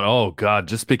appointment and thought, oh, God,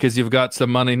 just because you've got some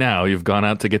money now, you've gone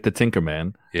out to get the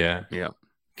Tinkerman. Yeah.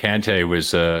 Kante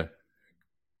was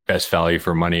best value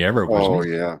for money ever, wasn't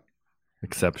he? Oh, yeah.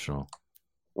 Exceptional.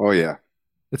 Oh, yeah.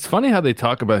 It's funny how they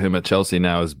talk about him at Chelsea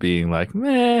now as being like,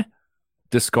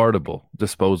 discardable,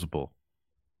 disposable.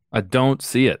 I don't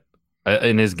see it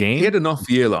in his game. He had an off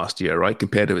year last year, right?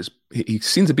 Compared to he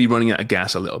seemed to be running out of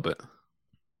gas a little bit.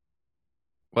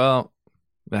 Well,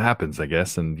 that happens, I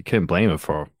guess, and you can't blame him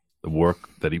for the work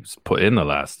that he's put in the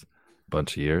last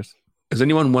bunch of years. Has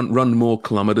anyone run more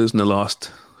kilometers in the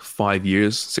last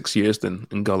 6 years than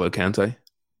N'Golo Kante?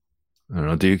 I don't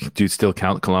know. Do you still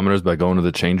count kilometers by going to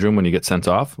the change room when you get sent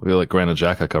off? I feel like Granit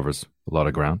Xhaka covers a lot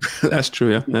of ground. That's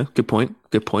true, yeah. Good point.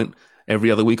 Every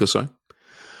other week or so.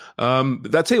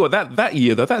 But I tell you what, that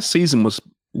year, though, that season was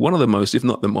one of the most, if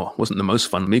not wasn't the most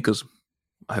fun for me because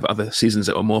I have other seasons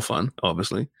that were more fun,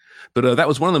 obviously. But that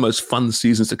was one of the most fun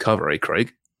seasons to cover,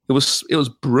 Craig? It was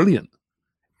brilliant.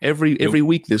 Every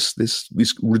week, these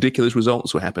ridiculous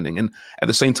results were happening, and at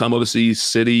the same time, obviously,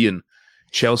 City and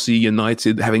Chelsea,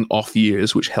 United having off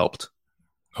years, which helped.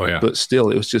 Oh yeah, but still,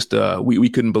 it was just we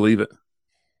couldn't believe it.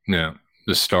 Yeah,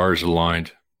 the stars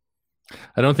aligned.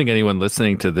 I don't think anyone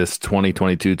listening to this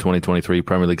 2022-2023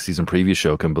 Premier League season preview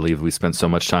show can believe we spent so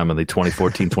much time on the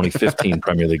 2014-2015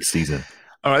 Premier League season.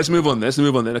 All right, let's move on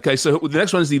then. Okay, so the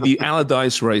next one is the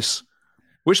Allardyce race.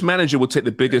 Which manager will take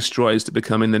the biggest strides to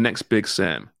becoming the next Big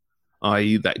Sam?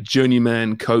 I.e. that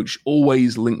journeyman coach,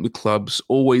 always linked with clubs,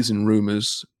 always in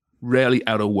rumours, rarely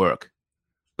out of work,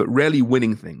 but rarely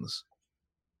winning things.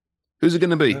 Who's it going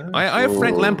to be? I have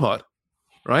Frank Lampard,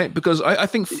 right? Because I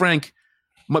think Frank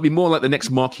might be more like the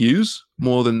next Mark Hughes,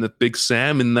 more than the Big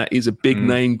Sam, in that he's a big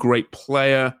name, great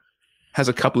player, has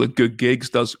a couple of good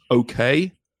gigs, does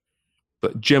okay.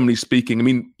 But generally speaking, I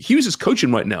mean, Hughes is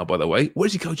coaching right now, by the way.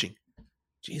 Where's he coaching?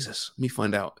 Jesus, let me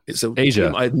find out. It's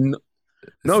Asia.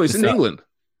 No, it's in England.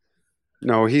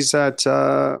 No, he's at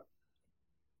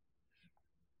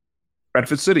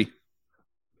Bradford City.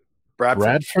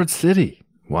 Bradford City.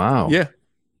 Wow. Yeah.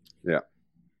 Yeah.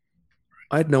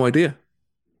 I had no idea.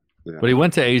 Yeah. But he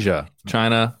went to Asia,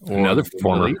 China, or another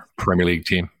former Premier League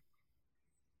team.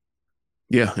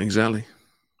 Yeah, exactly.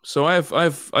 So I've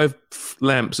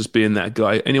Lamps as being that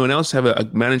guy. Anyone else have a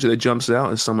manager that jumps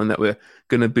out as someone that we're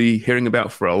going to be hearing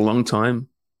about for a long time?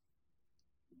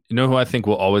 You know who I think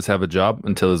will always have a job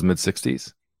until his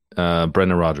mid-60s?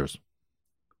 Brendan Rodgers.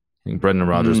 I think Brendan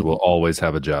Rodgers will always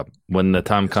have a job. When the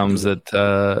time comes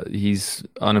that he's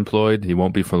unemployed, he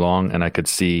won't be for long. And I could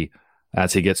see,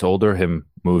 as he gets older, him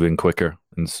moving quicker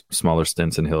in smaller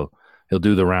stints, and he'll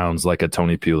do the rounds like a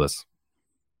Tony Pulis.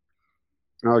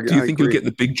 Do you think he'll get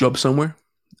the big job somewhere?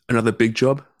 Another big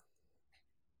job?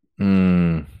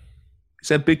 Is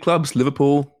that big clubs?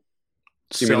 Liverpool?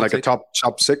 You mean like a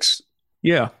top 6?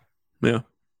 Yeah.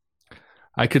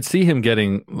 I could see him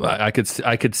getting. I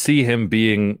could see him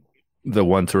being the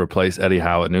one to replace Eddie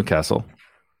Howe at Newcastle.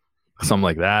 Something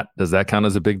like that. Does that count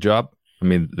as a big job? I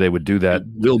mean, they would do that.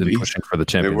 Will be pushing for the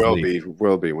Champions League.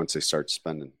 Will be once they start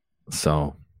spending.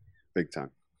 So big time.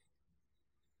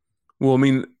 Well, I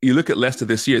mean, you look at Leicester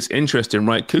this year. It's interesting,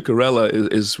 right?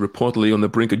 Cucurella is reportedly on the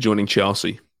brink of joining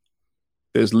Chelsea.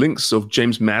 There's links of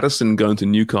James Maddison going to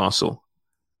Newcastle.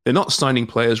 They're not signing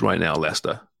players right now,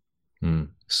 Leicester.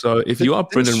 So if you are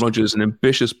Brendan Rodgers, an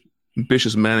ambitious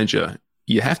manager,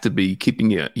 you have to be keeping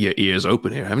your ears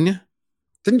open here, haven't you?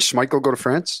 Didn't Schmeichel go to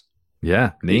France?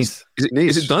 Yeah, Nice.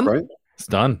 Is it done? Right? It's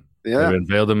done. Yeah. They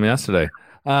unveiled him yesterday.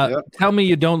 Tell me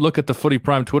you don't look at the Footy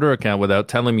Prime Twitter account without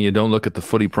telling me you don't look at the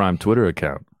Footy Prime Twitter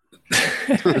account.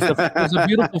 There's a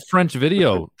beautiful French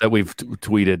video that we've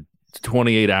tweeted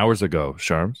 28 hours ago,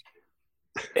 Sharms.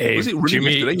 Hey,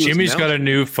 Jimmy's got a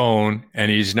new phone, and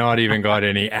he's not even got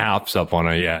any apps up on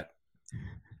it yet.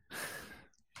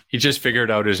 He just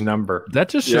figured out his number. That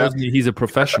just shows me he's a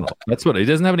professional. That's what he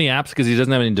doesn't have any apps because he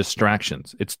doesn't have any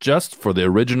distractions. It's just for the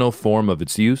original form of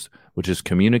its use, which is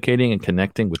communicating and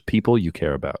connecting with people you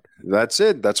care about. That's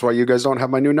it. That's why you guys don't have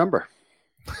my new number.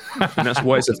 And that's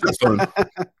why it's a flip phone.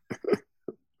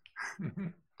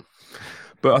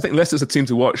 But I think Leicester's a team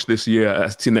to watch this year, a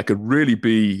team that could really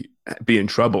be in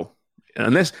trouble.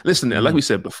 Unless, listen, like we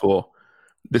said before,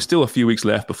 there's still a few weeks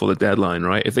left before the deadline,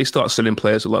 right? If they start selling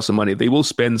players with lots of money, they will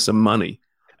spend some money.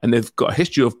 And they've got a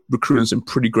history of recruiting some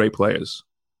pretty great players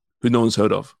who no one's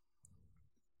heard of.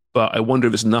 But I wonder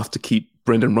if it's enough to keep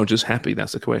Brendan Rodgers happy.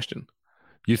 That's the question.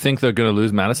 You think they're going to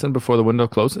lose Maddison before the window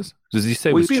closes? Does he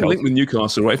say? Well, he's been linked with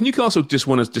Newcastle, right? If Newcastle just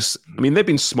want to I mean, they've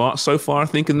been smart so far, I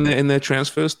think, in their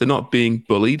transfers. They're not being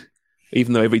bullied,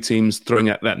 even though every team's throwing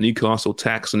out that Newcastle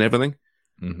tax and everything.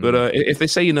 Mm-hmm. But if they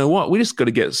say, you know what, we just got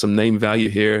to get some name value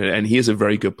here, and he is a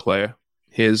very good player.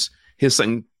 Here's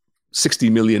something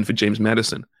 60 million for James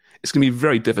Maddison. It's going to be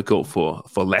very difficult for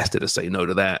Leicester to say no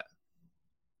to that.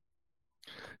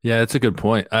 Yeah, it's a good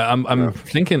point. I'm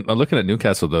looking at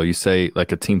Newcastle, though. You say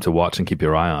like a team to watch and keep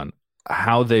your eye on.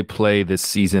 How they play this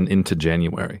season into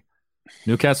January.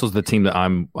 Newcastle's the team that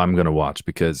I'm going to watch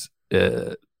because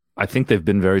I think they've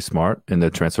been very smart in their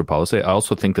transfer policy. I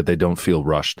also think that they don't feel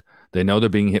rushed. They know they're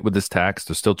being hit with this tax.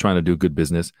 They're still trying to do good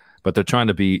business, but they're trying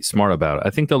to be smart about it.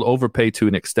 I think they'll overpay to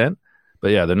an extent,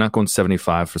 but yeah, they're not going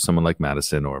 75 for someone like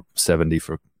Maddison or 70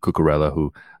 for Cucurella,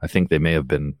 who I think they may have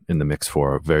been in the mix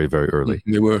for very, very early.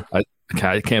 They were. I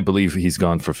can't believe he's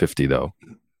gone for 50, though.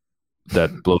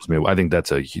 That blows me away. I think that's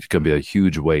going to be a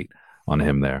huge weight on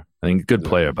him there. I think good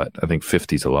player, but I think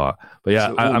 50 is a lot. But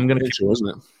yeah, I'm going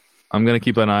to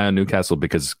keep an eye on Newcastle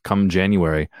because come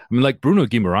January, I mean, like Bruno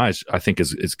Guimaraes, I think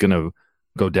is going to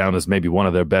go down as maybe one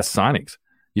of their best signings.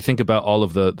 You think about all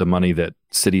of the money that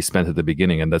City spent at the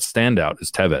beginning, and the standout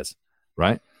is Tevez,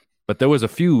 right? But there was a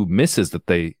few misses that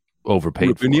they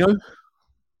overpaid Rubinho? for.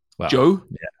 Wow. Joe?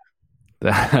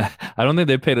 Yeah. I don't think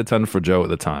they paid a ton for Joe at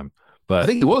the time. But I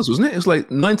think it was, wasn't it? It was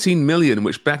like 19 million,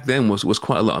 which back then was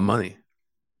quite a lot of money.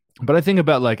 But I think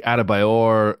about like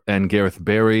Adebayor and Gareth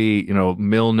Barry,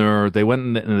 Milner. They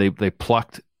went and they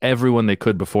plucked everyone they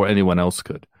could before anyone else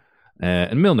could.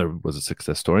 And Milner was a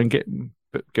success story. And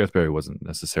Gareth Barry wasn't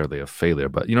necessarily a failure.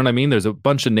 But you know what I mean? There's a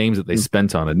bunch of names that they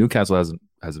spent on it. Newcastle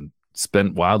hasn't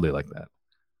spent wildly like that.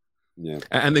 Yeah,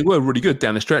 and they were really good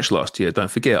down the stretch last year.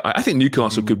 Don't forget. I think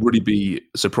Newcastle could really be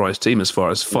a surprise team as far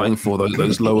as fighting for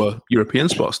those lower European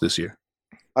spots this year.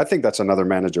 I think that's another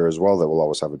manager as well that will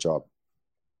always have a job.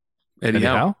 Eddie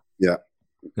Howe? Yeah.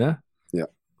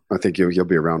 I think he'll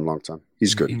be around a long time.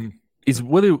 He's good. He's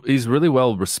really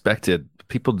well respected.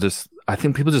 I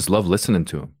think people just love listening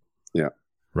to him. Yeah.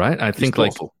 Right? I think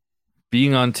like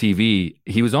being on TV,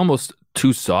 he was almost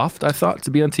too soft, I thought, to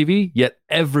be on TV, yet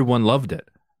everyone loved it.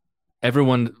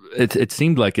 Everyone, it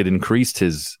seemed like it increased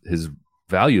his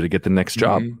value to get the next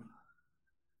job.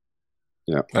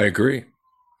 Yeah. I agree.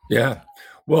 Yeah.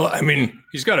 Well, I mean,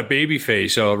 he's got a baby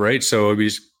face, all right? So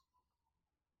he's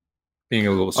being a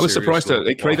little I was surprised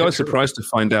to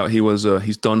find out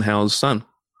he's Don Howe's son.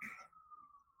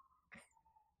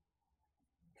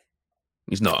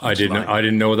 He's not. I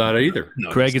didn't know that either. No,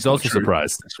 Craig is also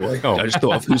surprised. I just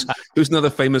thought of who's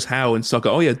another famous Howe in soccer.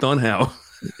 Oh yeah, Don Howe.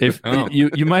 If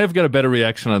you might have got a better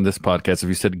reaction on this podcast if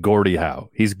you said Gordie Howe.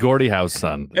 He's Gordie Howe's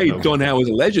son. Hey, Don Howe was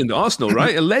a legend, Arsenal,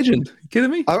 right? A legend. You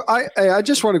kidding me? I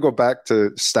just want to go back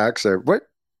to Stacks there.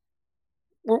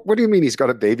 What do you mean he's got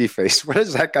a baby face? What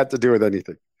has that got to do with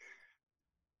anything?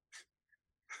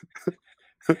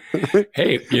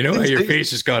 Hey, you know how your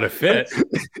face has got to fit.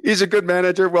 He's a good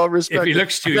manager, well respected. If he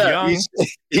looks too young,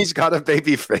 he's got a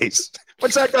baby face.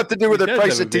 What's that got to do with the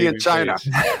price of tea in China?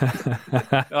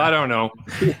 I don't know.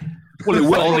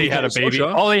 Well, Ollie had a baby.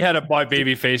 Ollie had a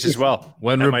baby face as well.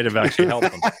 That might have actually helped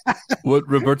him. What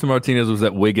Roberto Martinez was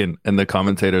at Wigan, and the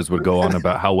commentators would go on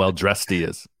about how well dressed he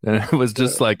is, and it was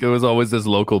just like it was always this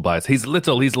local bias. He's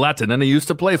little, he's Latin, and he used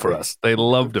to play for us. They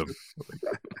loved him.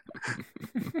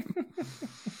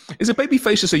 Is a baby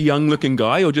face just a young-looking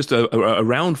guy, or just a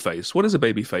round face? What is a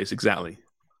baby face exactly?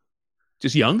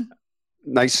 Just young,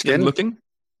 nice skin, looking.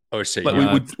 Oh, say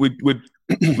like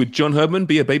would John Herdman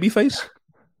be a baby face?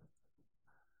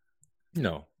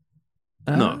 No.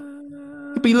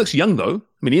 But he looks young, though.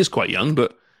 I mean, he is quite young,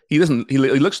 but he doesn't. He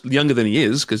looks younger than he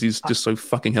is because he's just so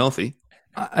fucking healthy.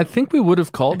 I think we would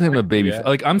have called him a baby. Yeah.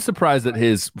 Like, I'm surprised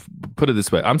that put it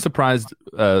this way, I'm surprised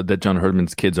that John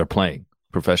Herdman's kids are playing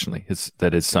professionally.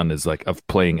 That his son is like of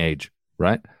playing age,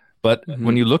 right? But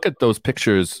when you look at those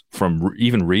pictures from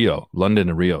even Rio, London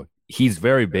and Rio, he's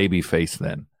very baby faced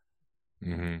then.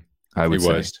 Mm-hmm. I would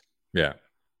say, yeah.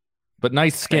 But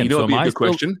nice skin. You know, so a good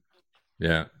question.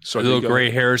 Yeah. So little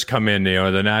gray hairs come in,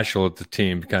 the national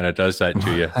team kind of does that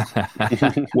to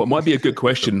you. What might be a good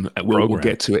question, we'll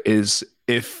get to it, is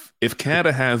if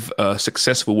Canada have a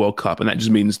successful World Cup, and that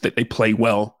just means that they play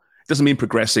well, it doesn't mean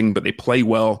progressing, but they play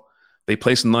well, they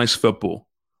play some nice football,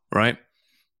 right?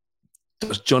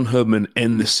 Does John Herdman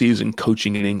end the season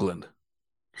coaching in England?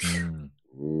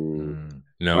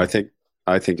 No. I think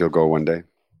he'll go one day.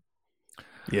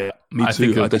 Yeah, me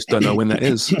too. I just don't know when that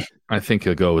is. I think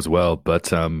he'll go as well, but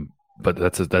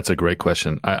that's a great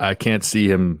question. I can't see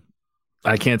him.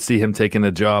 I can't see him taking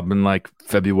a job in like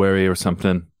February or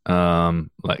something.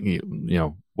 Like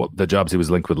what the jobs he was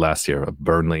linked with last year,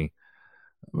 Burnley.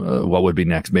 What would be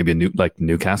next? Maybe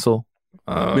Newcastle.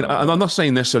 I mean, I'm not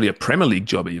saying necessarily a Premier League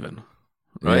job, even,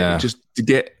 right? Yeah. Just to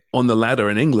get on the ladder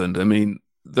in England. I mean,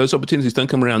 those opportunities don't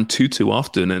come around too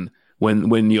often, and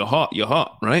when you're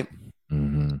hot, right?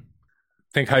 Mm-hmm.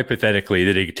 Think hypothetically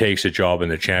that he takes a job in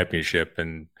the championship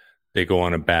and they go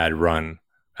on a bad run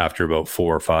after about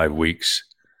 4 or 5 weeks.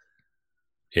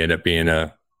 You end up being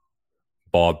a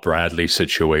Bob Bradley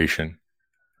situation.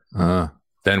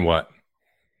 Then what?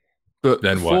 But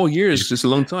then 4 years is a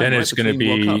long time. Then it's going to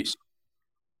be.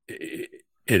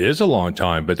 It is a long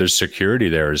time, but there's security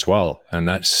there as well, and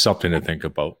that's something to think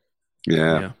about.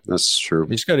 Yeah, that's true.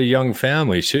 He's got a young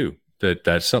family too.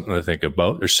 That's something to think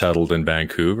about. They're settled in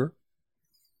Vancouver.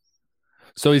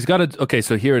 So he's got okay,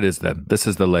 so here it is then. This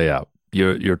is the layout.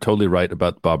 You're totally right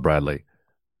about Bob Bradley.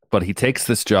 But he takes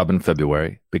this job in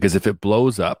February because if it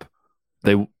blows up,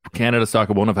 Canada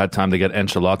Soccer won't have had time to get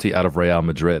Ancelotti out of Real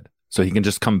Madrid. So he can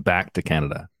just come back to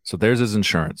Canada. So there's his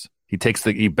insurance. He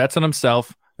bets on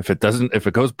himself. If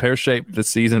it goes pear-shaped this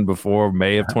season before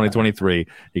May of 2023,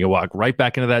 he can walk right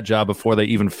back into that job before they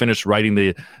even finish writing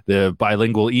the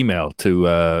bilingual email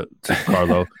to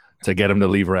Carlo to get him to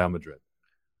leave Real Madrid.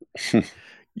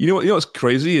 You know what's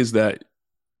crazy is that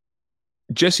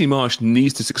Jesse Marsch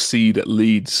needs to succeed at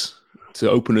Leeds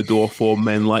to open a door for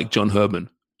men like John Herdman,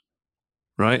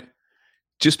 right?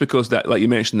 Just because that, like you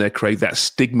mentioned there, Craig, that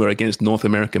stigma against North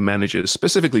American managers,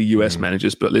 specifically US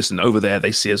managers, but listen, over there,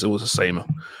 they see us all the same,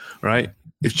 right?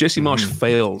 If Jesse Marsch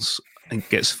fails and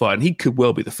gets fired, and he could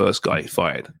well be the first guy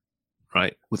fired,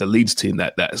 right? With a Leeds team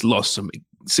that has lost some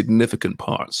significant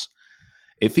parts.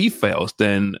 If he fails,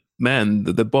 then, man,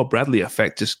 the Bob Bradley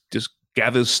effect just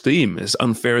gathers steam, as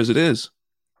unfair as it is.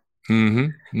 Mm-hmm.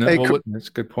 No, that's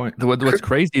a good point. What's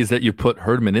crazy is that you put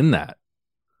Herdman in that,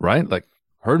 right? Like,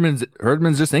 Herdman's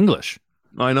just English.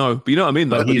 I know, but you know what I mean?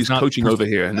 Like he's coaching over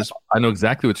here. And I know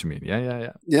exactly what you mean.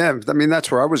 Yeah. Yeah, I mean, that's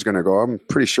where I was going to go. I'm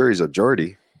pretty sure he's a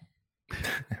Geordie.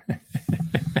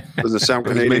 Does it sound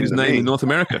Canadian? His name in North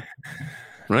America,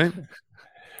 right?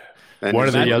 And one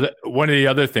of the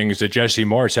other things that Jesse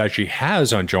Marsch actually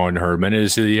has on John Herdman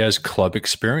is that he has club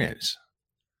experience.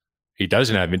 He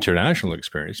doesn't have international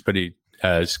experience, but he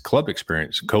has club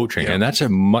experience coaching, and that's a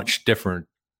much different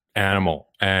animal.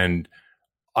 And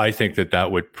I think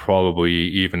that would probably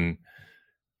even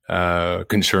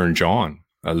concern John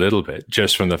a little bit,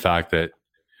 just from the fact that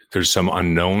there's some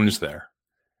unknowns there.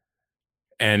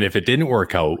 And if it didn't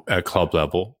work out at club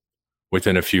level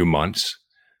within a few months,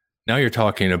 now you're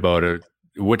talking about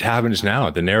what happens now.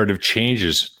 The narrative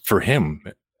changes for him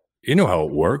You know how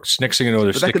it works. Next thing you know,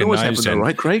 they're But that can sticking always knives happen, though, in.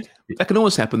 right, Craig? That can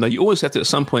always happen, though. You always have to, at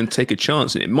some point, take a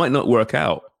chance, and it might not work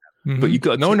out. But you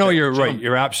got No, you're right.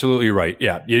 You're absolutely right.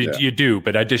 Yeah, you do.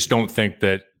 But I just don't think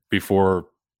that before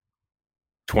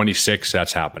 26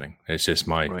 that's happening. It's just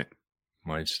my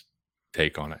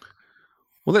take on it.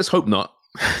 Well, let's hope not.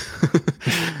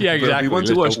 Yeah, exactly. You want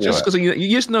to watch just because you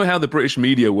just know how the British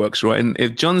media works, right? And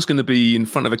if John's going to be in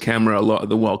front of a camera a lot at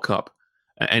the World Cup,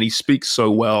 and he speaks so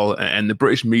well, and the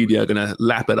British media are going to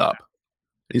lap it up,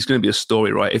 it's going to be a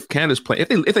story, right? If Canada's play,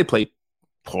 if they play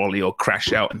poorly or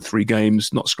crash out in 3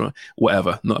 games, not scrum,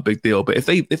 whatever, not a big deal. But if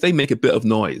they make a bit of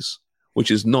noise, which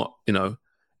is not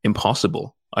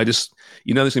impossible, there's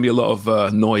going to be a lot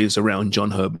of noise around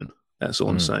John Herdman. That's all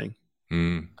I'm saying.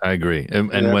 I agree.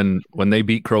 And when they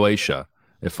beat Croatia,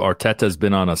 if Arteta's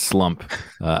been on a slump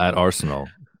at Arsenal,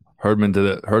 Herdman to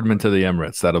the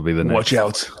Emirates, that'll be the next. Watch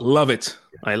out. Love it.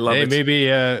 I love it.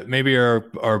 Maybe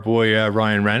our boy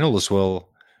Ryan Reynolds will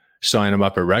sign him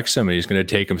up at Wrexham, and he's going to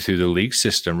take him through the league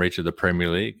system right to the Premier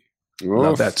League.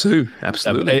 Love that too.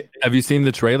 Absolutely. Have you seen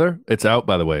the trailer? It's out,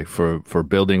 by the way, for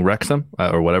Building Wrexham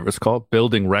or whatever it's called.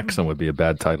 Building Wrexham would be a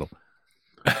bad title.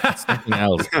 Something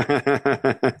else.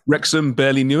 Wrexham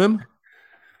barely knew him.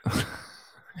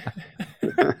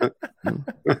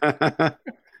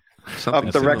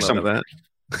 Up the Wrexham. Like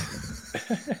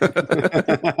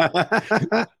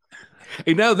that.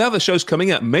 Hey, now the show's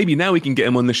coming up. Maybe now we can get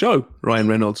him on the show, Ryan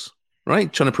Reynolds.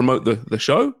 Right? Trying to promote the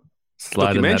show.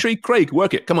 Documentary. Craig,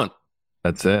 work it. Come on.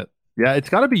 That's it. Yeah, it's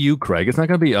got to be you, Craig. It's not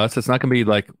going to be us. It's not going to be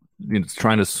like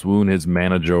trying to swoon his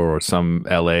manager or some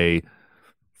LA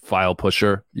file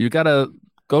pusher. You got to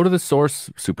go to the source,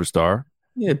 superstar.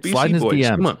 Yeah, BC slide in his boys.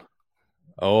 DMs. Come on.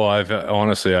 Oh,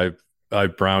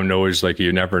 I've brown nosed like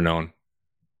you've never known,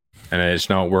 and it's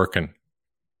not working.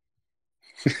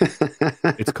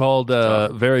 It's called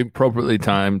very appropriately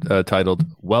titled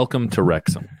 "Welcome to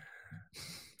Wrexham."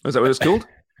 Is that what it's called?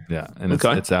 Yeah, and it's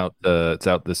out. It's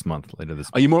out this month. Later this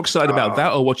month. Are you more excited about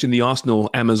that or watching the Arsenal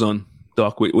Amazon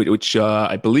doc, which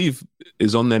I believe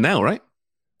is on there now, right?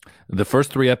 The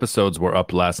first 3 episodes were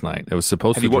up last night. It was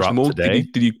supposed to drop today.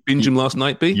 Did you binge them last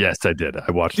night, B? Yes, I did.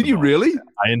 I watched. Did you really?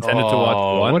 I intended to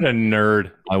watch one. What a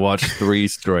nerd! I watched 3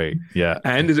 straight. Yeah.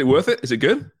 And is it worth it? Is it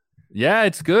good? Yeah,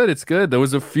 it's good. It's good. There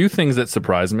was a few things that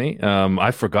surprised me.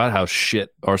 I forgot how shit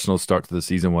Arsenal's start to the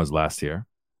season was last year.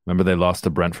 Remember they lost to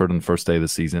Brentford on the first day of the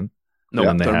season? No,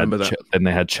 I don't remember that. And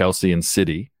they had Chelsea and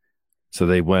City. So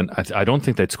they went, I don't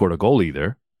think they'd scored a goal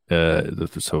either.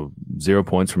 So 0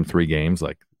 points from 3 games.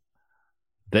 Like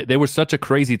they were such a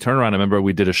crazy turnaround. I remember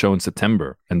we did a show in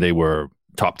September and they were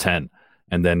top 10.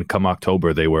 And then come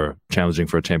October, they were challenging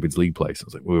for a Champions League place.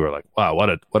 We were like, wow, what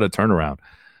a turnaround.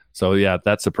 So yeah,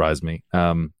 that surprised me.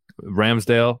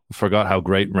 Ramsdale, forgot how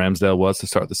great Ramsdale was to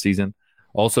start the season.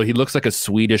 Also, he looks like a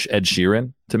Swedish Ed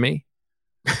Sheeran to me,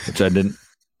 which I didn't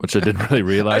really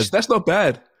realize. That's not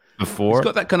bad. Before he's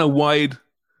got that kind of wide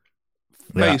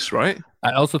face, right?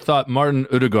 I also thought Martin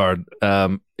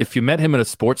Ødegaard. If you met him at a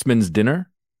sportsman's dinner,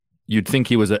 you'd think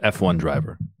he was an F1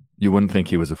 driver. You wouldn't think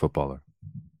he was a footballer.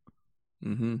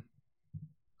 Mm-hmm.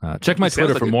 Check my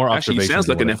Twitter for more observations. He sounds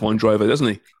like an F1 driver, doesn't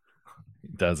he? He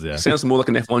does, yeah. Sounds more like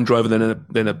an F1 driver than a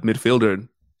midfielder in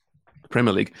the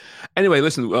Premier League. Anyway,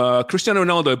 listen, Cristiano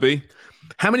Ronaldo, B,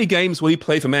 how many games will he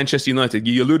play for Manchester United?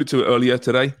 You alluded to it earlier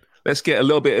today. Let's get a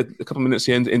couple of minutes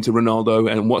into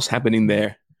Ronaldo and what's happening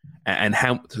there. And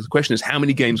the question is, how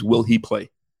many games will he play?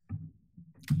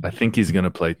 I think he's going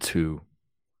to play 2.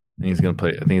 I think he's going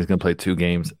to play 2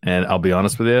 games. And I'll be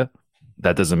honest with you,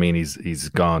 that doesn't mean he's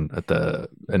gone at the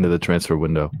end of the transfer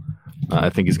window.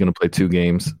 I think he's going to play 2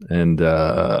 games, and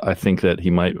I think that he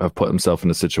might have put himself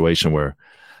in a situation where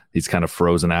he's kind of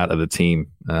frozen out of the team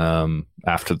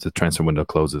after the transfer window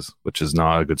closes, which is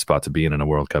not a good spot to be in a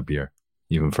World Cup year,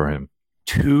 even for him.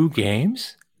 2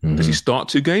 games? Mm-hmm. Does he start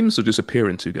 2 games or just appear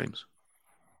in 2 games?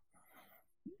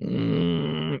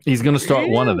 He's going to start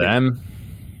one of them.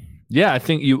 Yeah, I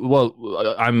think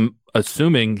I'm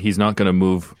assuming he's not going to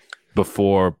move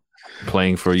before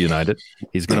playing for United.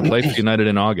 He's going to play for United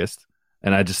in August.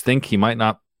 And I just think he might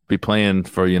not be playing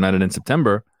for United in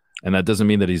September, and that doesn't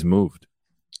mean that he's moved.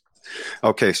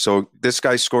 Okay, so this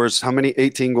guy scores how many?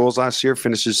 18 goals last year,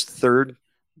 finishes 3rd?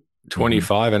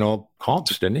 25 in all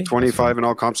comps, didn't he? 25 in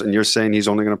all comps, and you're saying he's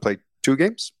only going to play 2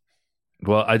 games?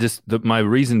 Well, my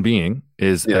reason being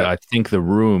is I think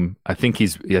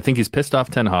he's pissed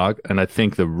off Ten Hag, and I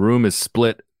think the room is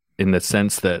split in the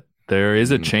sense that there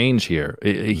is a change here.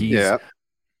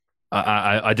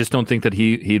 I just don't think that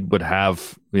he would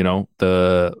have,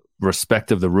 the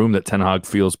respect of the room that Ten Hag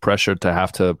feels pressured to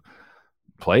have to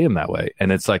play him that way.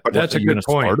 And it's like, but that's a good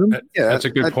point. That's a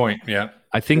good point. Yeah.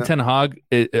 I think Ten Hag,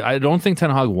 I don't think Ten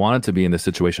Hag wanted to be in this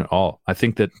situation at all. I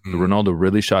think that Ronaldo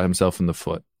really shot himself in the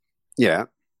foot. Yeah.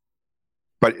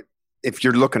 But if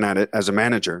you're looking at it as a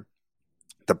manager,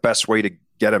 the best way to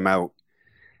get him out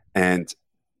and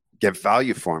get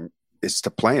value for him is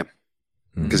to play him.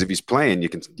 Because if he's playing, you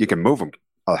can move him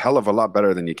a hell of a lot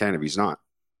better than you can if he's not.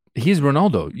 He's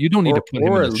Ronaldo. You don't need to put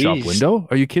him in the shop window.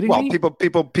 Are you kidding me?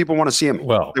 Well, people want to see him.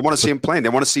 Well, they want to see him playing. They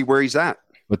want to see where he's at.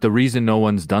 But the reason no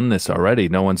one's done this already,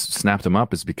 no one's snapped him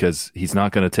up, is because he's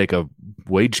not going to take a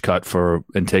wage cut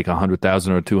and take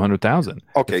 100,000 or 200,000.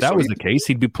 Okay, if that was the case,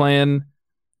 he'd be playing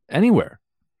anywhere.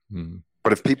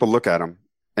 But if people look at him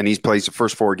and he plays the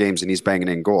first 4 games and he's banging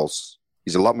in goals,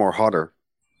 he's a lot more hotter,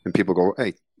 and people go,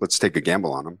 "Hey, let's take a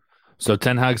gamble on him." So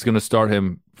Ten Hag's going to start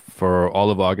him for all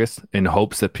of August in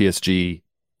hopes that PSG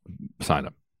sign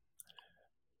him.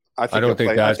 I don't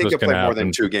think that's what's going to happen. More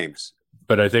than 2 games.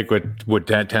 But I think what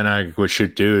Ten Hag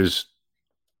should do is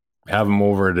have him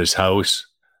over at his house,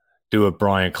 do a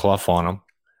Brian Clough on him,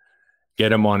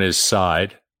 get him on his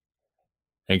side,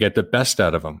 and get the best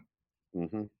out of him.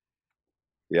 Mm-hmm.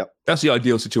 Yep. That's the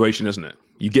ideal situation, isn't it?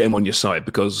 You get him on your side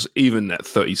because even at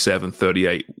 37,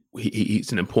 38,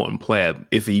 he's an important player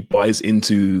if he buys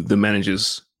into the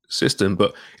manager's system.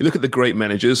 But you look at the great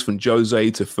managers from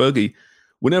Jose to Fergie,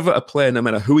 whenever a player, no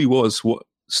matter who he was, what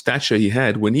stature he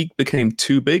had, when he became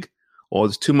too big or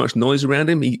there's too much noise around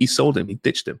him, he sold him, he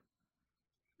ditched him.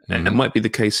 And it might be the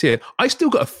case here. I still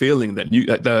got a feeling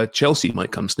that Chelsea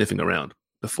might come sniffing around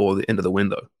before the end of the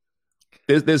window.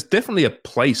 There's definitely a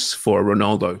place for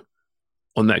Ronaldo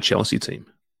on that Chelsea team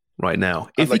right now.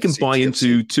 If he can buy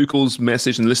into Tuchel's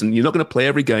message and listen, you're not going to play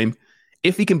every game.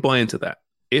 If he can buy into that,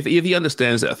 if he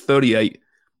understands that at 38,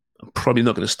 I'm probably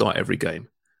not going to start every game.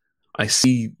 I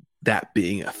see that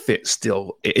being a fit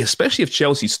still, especially if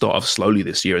Chelsea start off slowly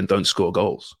this year and don't score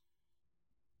goals.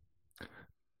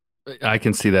 I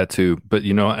can see that too. But,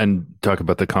 and talk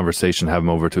about the conversation, have him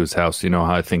over to his house. You know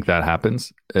how I think that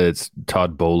happens? It's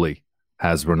Todd Bowley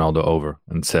has Ronaldo over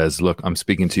and says, look, I'm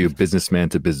speaking to you businessman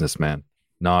to businessman,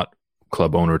 not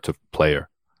club owner to player.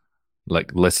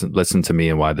 Like, listen to me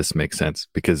and why this makes sense.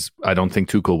 Because I don't think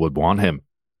Tuchel would want him.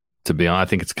 To be honest, I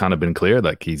think it's kind of been clear,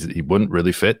 like he wouldn't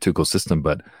really fit Tuchel's system,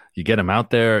 but you get him out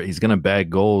there, he's going to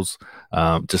bag goals,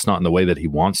 just not in the way that he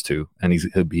wants to. And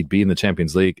he'd be in the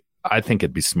Champions League. I think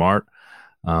it'd be smart.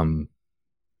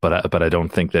 But I don't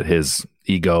think that his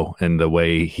ego and the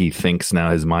way he thinks now,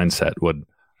 his mindset would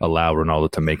allow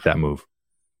Ronaldo to make that move.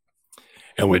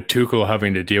 And with Tuchel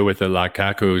having to deal with the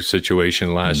Lukaku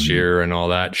situation last year and all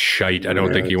that shite, I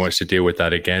don't think he wants to deal with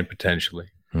that again, potentially.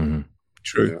 Mm-hmm.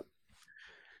 True. Yeah.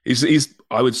 He's.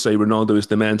 I would say Ronaldo is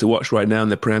the man to watch right now in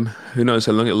the Prem. Who knows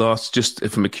how long it lasts, just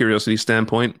from a curiosity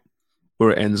standpoint,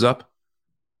 where it ends up.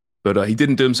 But he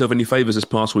didn't do himself any favors this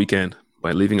past weekend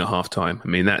by leaving at halftime. I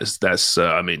mean, that's.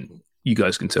 I mean, you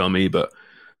guys can tell me, but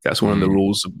that's one of the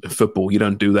rules of football. You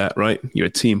don't do that, right? You're a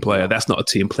team player. That's not a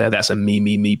team player. That's a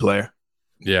me player.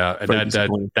 Yeah,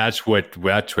 and that's what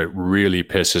really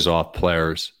pisses off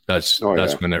players. That's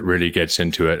when it really gets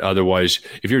into it. Otherwise,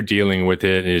 if you're dealing with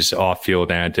it, is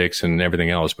off-field antics and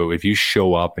everything else. But if you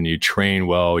show up and you train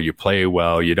well, you play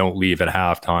well, you don't leave at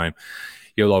halftime,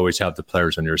 you'll always have the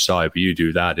players on your side. But you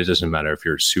do that, it doesn't matter if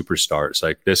you're a superstar. It's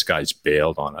like, this guy's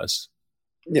bailed on us.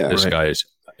 Yeah, this guy is,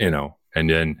 and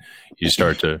then you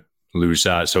start to lose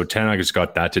that. So Ten Hag has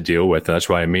got that to deal with. That's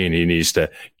why he needs to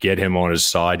get him on his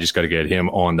side. He's got to get him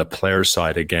on the player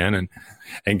side again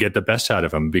and get the best out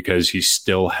of him, because he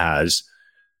still has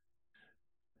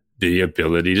the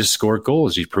ability to score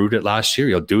goals. He proved it last year.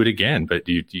 He'll do it again, but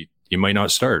you might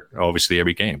not start obviously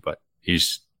every game, but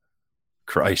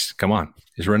Christ, come on.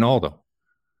 He's Ronaldo.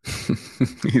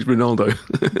 He's Ronaldo.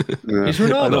 He's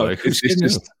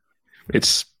Ronaldo.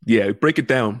 It's break it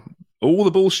down. All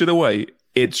the bullshit away.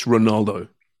 It's Ronaldo.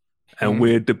 And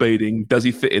we're debating, does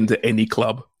he fit into any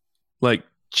club? Like,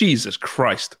 Jesus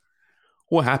Christ.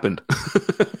 What happened?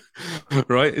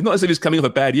 Right? It's not as if he's coming off a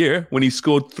bad year when he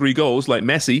scored 3 goals like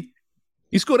Messi.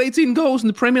 He scored 18 goals in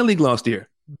the Premier League last year.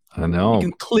 I know. He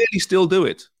can clearly still do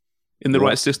it in the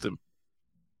right system.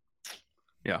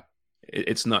 Yeah.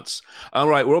 It's nuts. All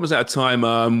right, we're almost out of time.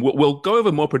 We'll go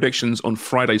over more predictions on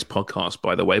Friday's podcast,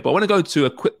 by the way. But I want to go to a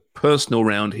quick personal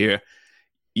round here.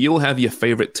 You'll have your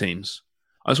favorite teams.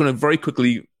 I just want to very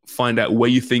quickly find out where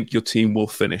you think your team will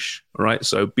finish. All right,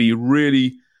 so be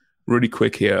really, really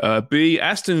quick here.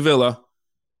 Aston Villa,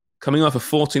 coming off a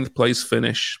 14th place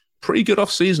finish. Pretty good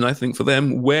off-season, I think, for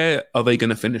them. Where are they going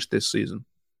to finish this season?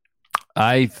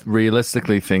 I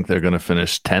realistically think they're going to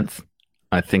finish 10th.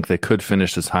 I think they could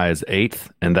finish as high as 8th,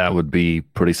 and that would be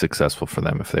pretty successful for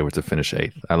them if they were to finish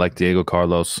 8th. I like Diego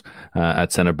Carlos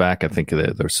at center back. I think they're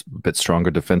a bit stronger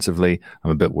defensively.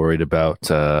 I'm a bit worried about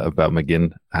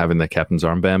McGinn having the captain's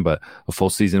armband, but a full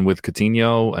season with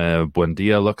Coutinho,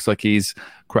 Buendia looks like he's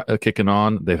kicking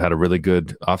on. They've had a really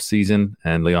good offseason,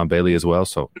 and Leon Bailey as well.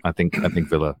 So I think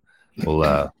Villa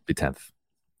will be 10th.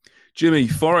 Jimmy,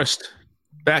 Forest,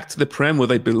 back to the Prem where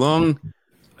they belong.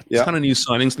 A ton of new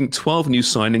signings. I think 12 new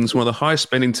signings, one of the highest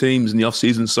spending teams in the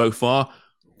offseason so far.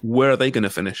 Where are they going to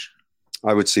finish?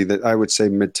 I would say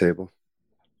mid-table.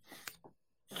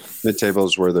 Mid-table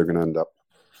is where they're going to end up,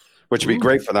 which would be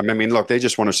great for them. I mean, look, they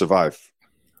just want to survive.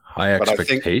 High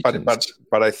expectations.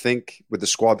 But I think with the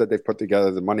squad that they've put together,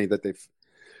 the money that they've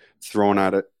thrown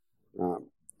at it,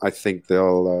 I think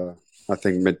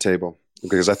mid-table,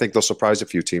 because I think they'll surprise a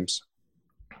few teams.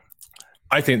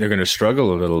 I think they're going to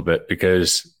struggle a little bit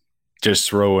because just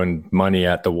throwing money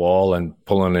at the wall and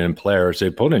pulling in players, they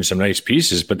pulled in some nice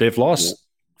pieces, but they've lost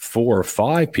 4 or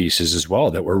 5 pieces as well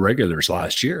that were regulars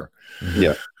last year.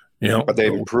 Yeah. But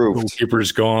they've improved.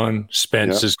 Goalkeeper's gone.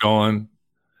 Spence is gone.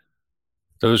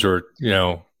 Those were,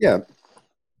 Yeah,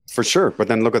 for sure. But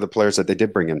then look at the players that they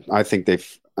did bring in. I think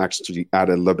they've actually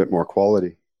added a little bit more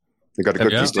quality. They got a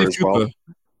good piece there as well.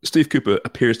 Steve Cooper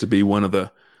appears to be one of the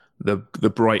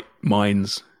bright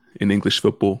minds in English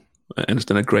football, and has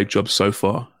done a great job so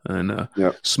far, and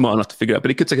smart enough to figure out.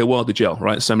 But it could take a while to gel,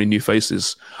 right? So many new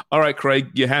faces. All right, Craig,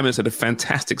 your Hammers had a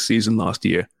fantastic season last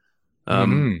year.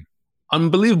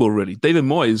 Unbelievable, really. David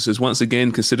Moyes is once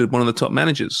again considered one of the top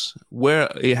managers.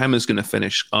 Where are your Hammers going to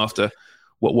finish after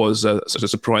what was such a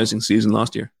surprising season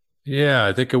last year? Yeah,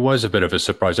 I think it was a bit of a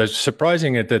surprise. It's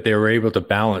surprising that they were able to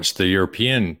balance the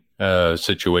European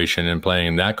situation and playing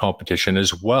in that competition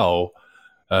as well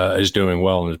as doing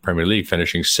well in the Premier League,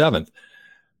 finishing 7th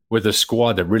with a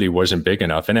squad that really wasn't big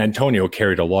enough. And Antonio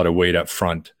carried a lot of weight up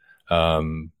front.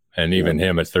 And even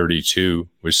him at 32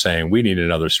 was saying, we need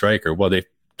another striker. Well, they've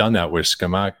done that with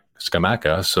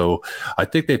Scamacca. So I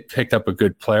think they picked up a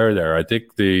good player there. I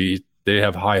think they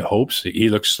have high hopes. He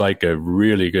looks like a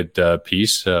really good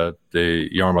piece. The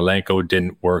Yarmolenko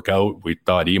didn't work out. We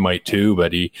thought he might too,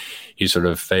 but he sort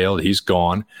of failed. He's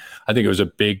gone. I think it was a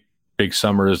big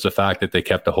summer is the fact that they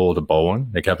kept a hold of Bowen.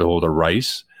 They kept a hold of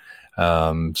Rice.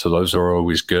 So those are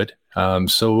always good.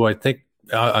 So I think,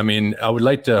 I would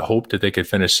like to hope that they could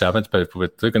finish 7th, but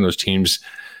with looking at those teams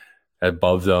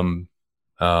above them,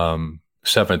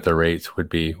 7th or 8th would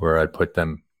be where I'd put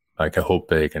them. Like, I hope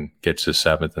they can get to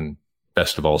 7th and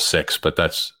best of all 6th, but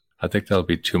I think that'll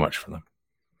be too much for them.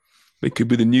 It could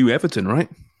be the new Everton, right?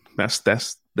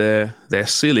 That's their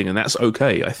ceiling, and that's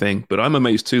okay, I think. But I'm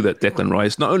amazed too that Declan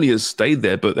Rice not only has stayed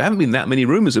there, but there haven't been that many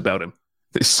rumors about him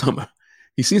this summer.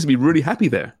 He seems to be really happy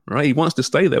there, right? He wants to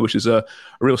stay there, which is a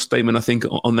real statement, I think,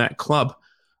 on that club.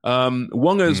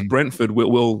 Wonga's Brentford,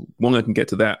 Wonga can get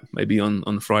to that maybe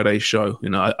on Friday's show.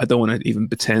 I don't want to even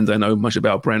pretend I know much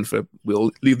about Brentford.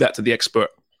 We'll leave that to the expert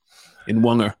in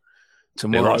Wonga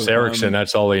tomorrow. They lost Eriksson,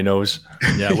 that's all he knows.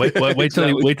 Yeah, wait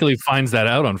till he finds that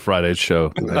out on Friday's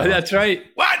show. That's right.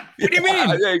 What do you mean?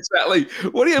 Yeah, exactly.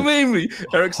 What do you mean?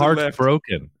 Eriksson heart's left.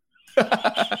 broken.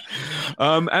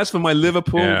 As for my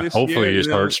Liverpool, hopefully his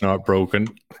heart's not broken.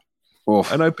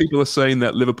 I know people are saying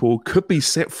that Liverpool could be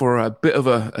set for a bit of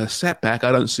a setback.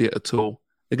 I don't see it at all.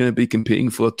 They're going to be competing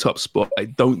for a top spot. I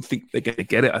don't think they're going to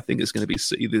get it. I think it's going to be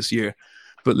City this year.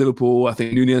 But Liverpool, I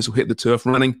think Nunez will hit the turf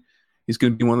running. He's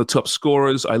going to be one of the top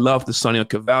scorers. I love the signing of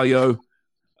Carvalho.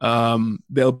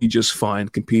 They'll be just fine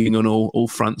competing on all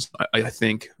fronts, I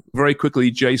think. Very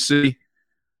quickly, JC.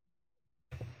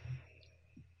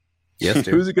 Yes, dude.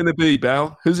 Who's it going to be,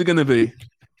 Bal? Who's it going to be?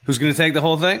 Who's going to take the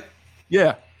whole thing?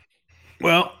 Yeah.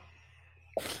 Well,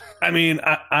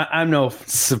 I'm no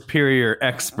superior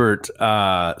expert,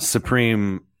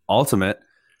 supreme ultimate,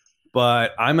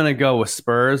 but I'm going to go with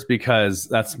Spurs because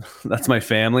that's my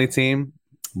family team.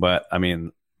 But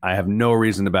I have no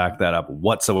reason to back that up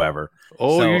whatsoever.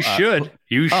 Oh, so, you should.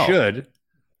 You should.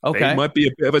 Okay. It might be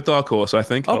a bit of a dark horse, I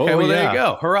think. Okay, there you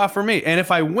go. Hurrah for me. And if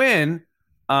I win,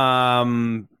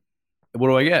 what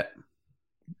do I get?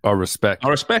 Our respect.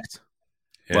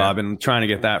 Yeah. Well, I've been trying to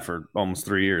get that for almost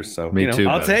 3 years. So Me too,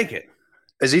 I'll buddy. take it.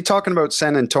 Is he talking about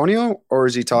San Antonio or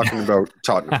is he talking about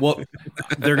Tottenham? Well,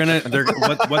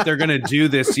 what they're gonna do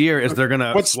this year is they're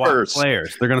gonna swap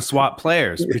players. They're gonna swap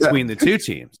players between the two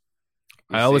teams.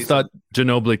 I always thought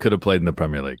Ginobili could have played in the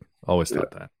Premier League. Always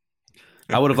thought that.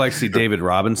 I would have liked to see David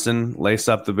Robinson lace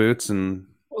up the boots and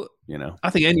I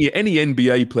think any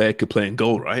NBA player could play in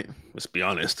goal, right? Let's be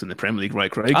honest, in the Premier League,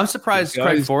 right, Craig? I'm surprised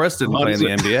Craig Forrest didn't play in the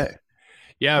NBA.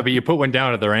 Yeah, but you put one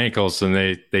down at their ankles and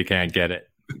they can't get it.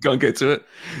 Can't get to it.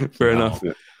 Fair enough.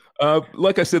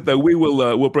 Like I said, though,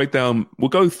 we'll break down. We'll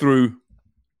go through.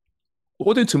 What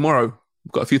we'll do tomorrow.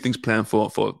 We've got a few things planned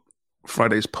for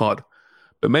Friday's pod,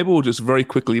 but maybe we'll just very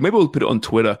quickly. Maybe we'll put it on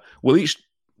Twitter. We'll each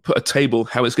put a table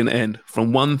how it's going to end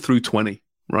from 1 through 20,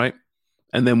 right?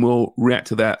 And then we'll react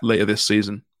to that later this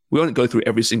season. We won't go through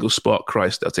every single spot.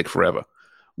 Christ, that'll take forever.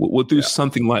 We'll do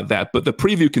something like that. But the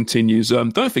preview continues.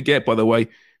 Don't forget, by the way,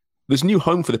 there's a new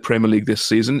home for the Premier League this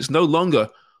season. It's no longer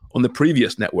on the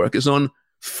previous network. It's on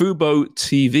Fubo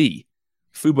TV,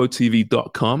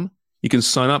 FuboTV.com. You can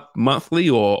sign up monthly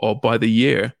or by the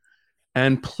year.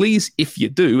 And please, if you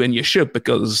do, and you should,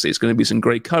 because it's going to be some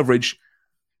great coverage,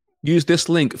 use this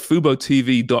link,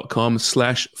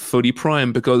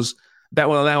 FuboTV.com/FootyPrime, because that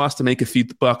will allow us to make a few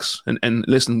bucks. And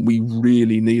listen, we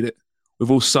really need it.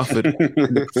 We've all suffered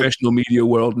in the professional media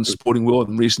world and sporting world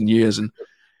in recent years. And,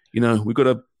 we've got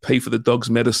to pay for the dog's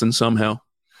medicine somehow.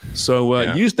 So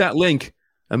use that link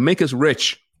and make us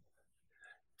rich.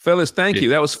 Fellas, thank you.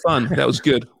 That was fun. That was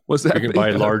good. What's that? You can buy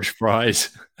large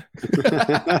fries. We're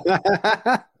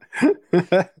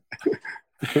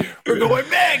going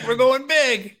big. We're going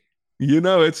big. You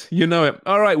know it.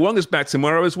 All right. Wonga's back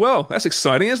tomorrow as well. That's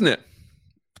exciting, isn't it?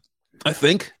 I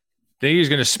think. Think he's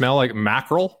going to smell like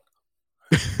mackerel?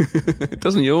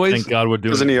 Doesn't he always? Thank God we're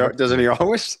doing Doesn't he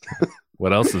always?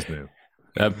 What else is new?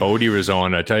 That boat he was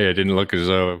on, I tell you, it didn't look as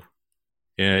though.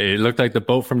 Yeah, it looked like the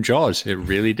boat from Jaws. It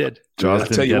really did. Jaws. I'll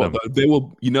tell you what,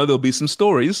 though, there'll be some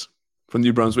stories from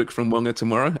New Brunswick from Wonga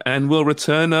tomorrow, and we'll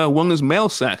return Wonga's mail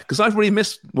sack, because I've really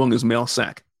missed Wonga's mail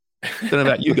sack. Don't know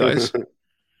about you guys.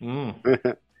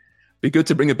 Be good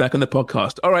to bring it back on the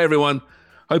podcast. All right, everyone.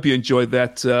 Hope you enjoyed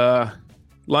that.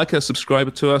 Like us,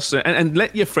 subscribe to us, and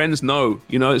let your friends know.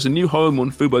 It's a new home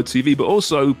on Fubo TV, but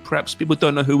also perhaps people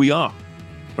don't know who we are.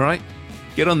 All right?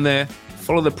 Get on there,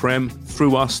 follow the Prem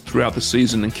through us throughout the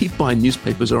season, and keep buying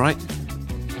newspapers, all right?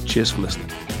 Cheers for listening.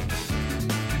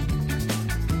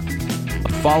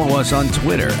 Follow us on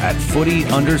Twitter at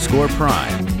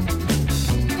 @footy_prime.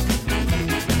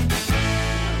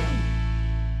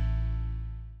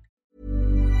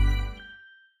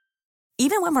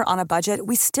 Even when we're on a budget,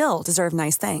 we still deserve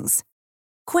nice things.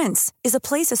 Quince is a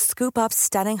place to scoop up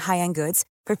stunning high-end goods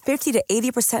for 50 to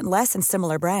 80% less than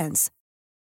similar brands.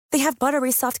 They have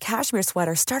buttery soft cashmere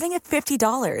sweaters starting at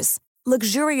 $50,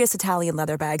 luxurious Italian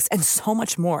leather bags, and so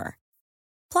much more.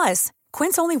 Plus,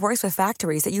 Quince only works with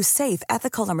factories that use safe,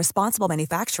 ethical, and responsible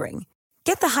manufacturing.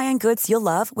 Get the high-end goods you'll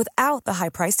love without the high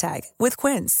price tag with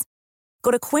Quince.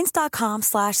 Go to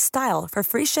quince.com/style for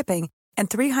free shipping and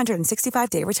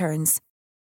 365-day returns.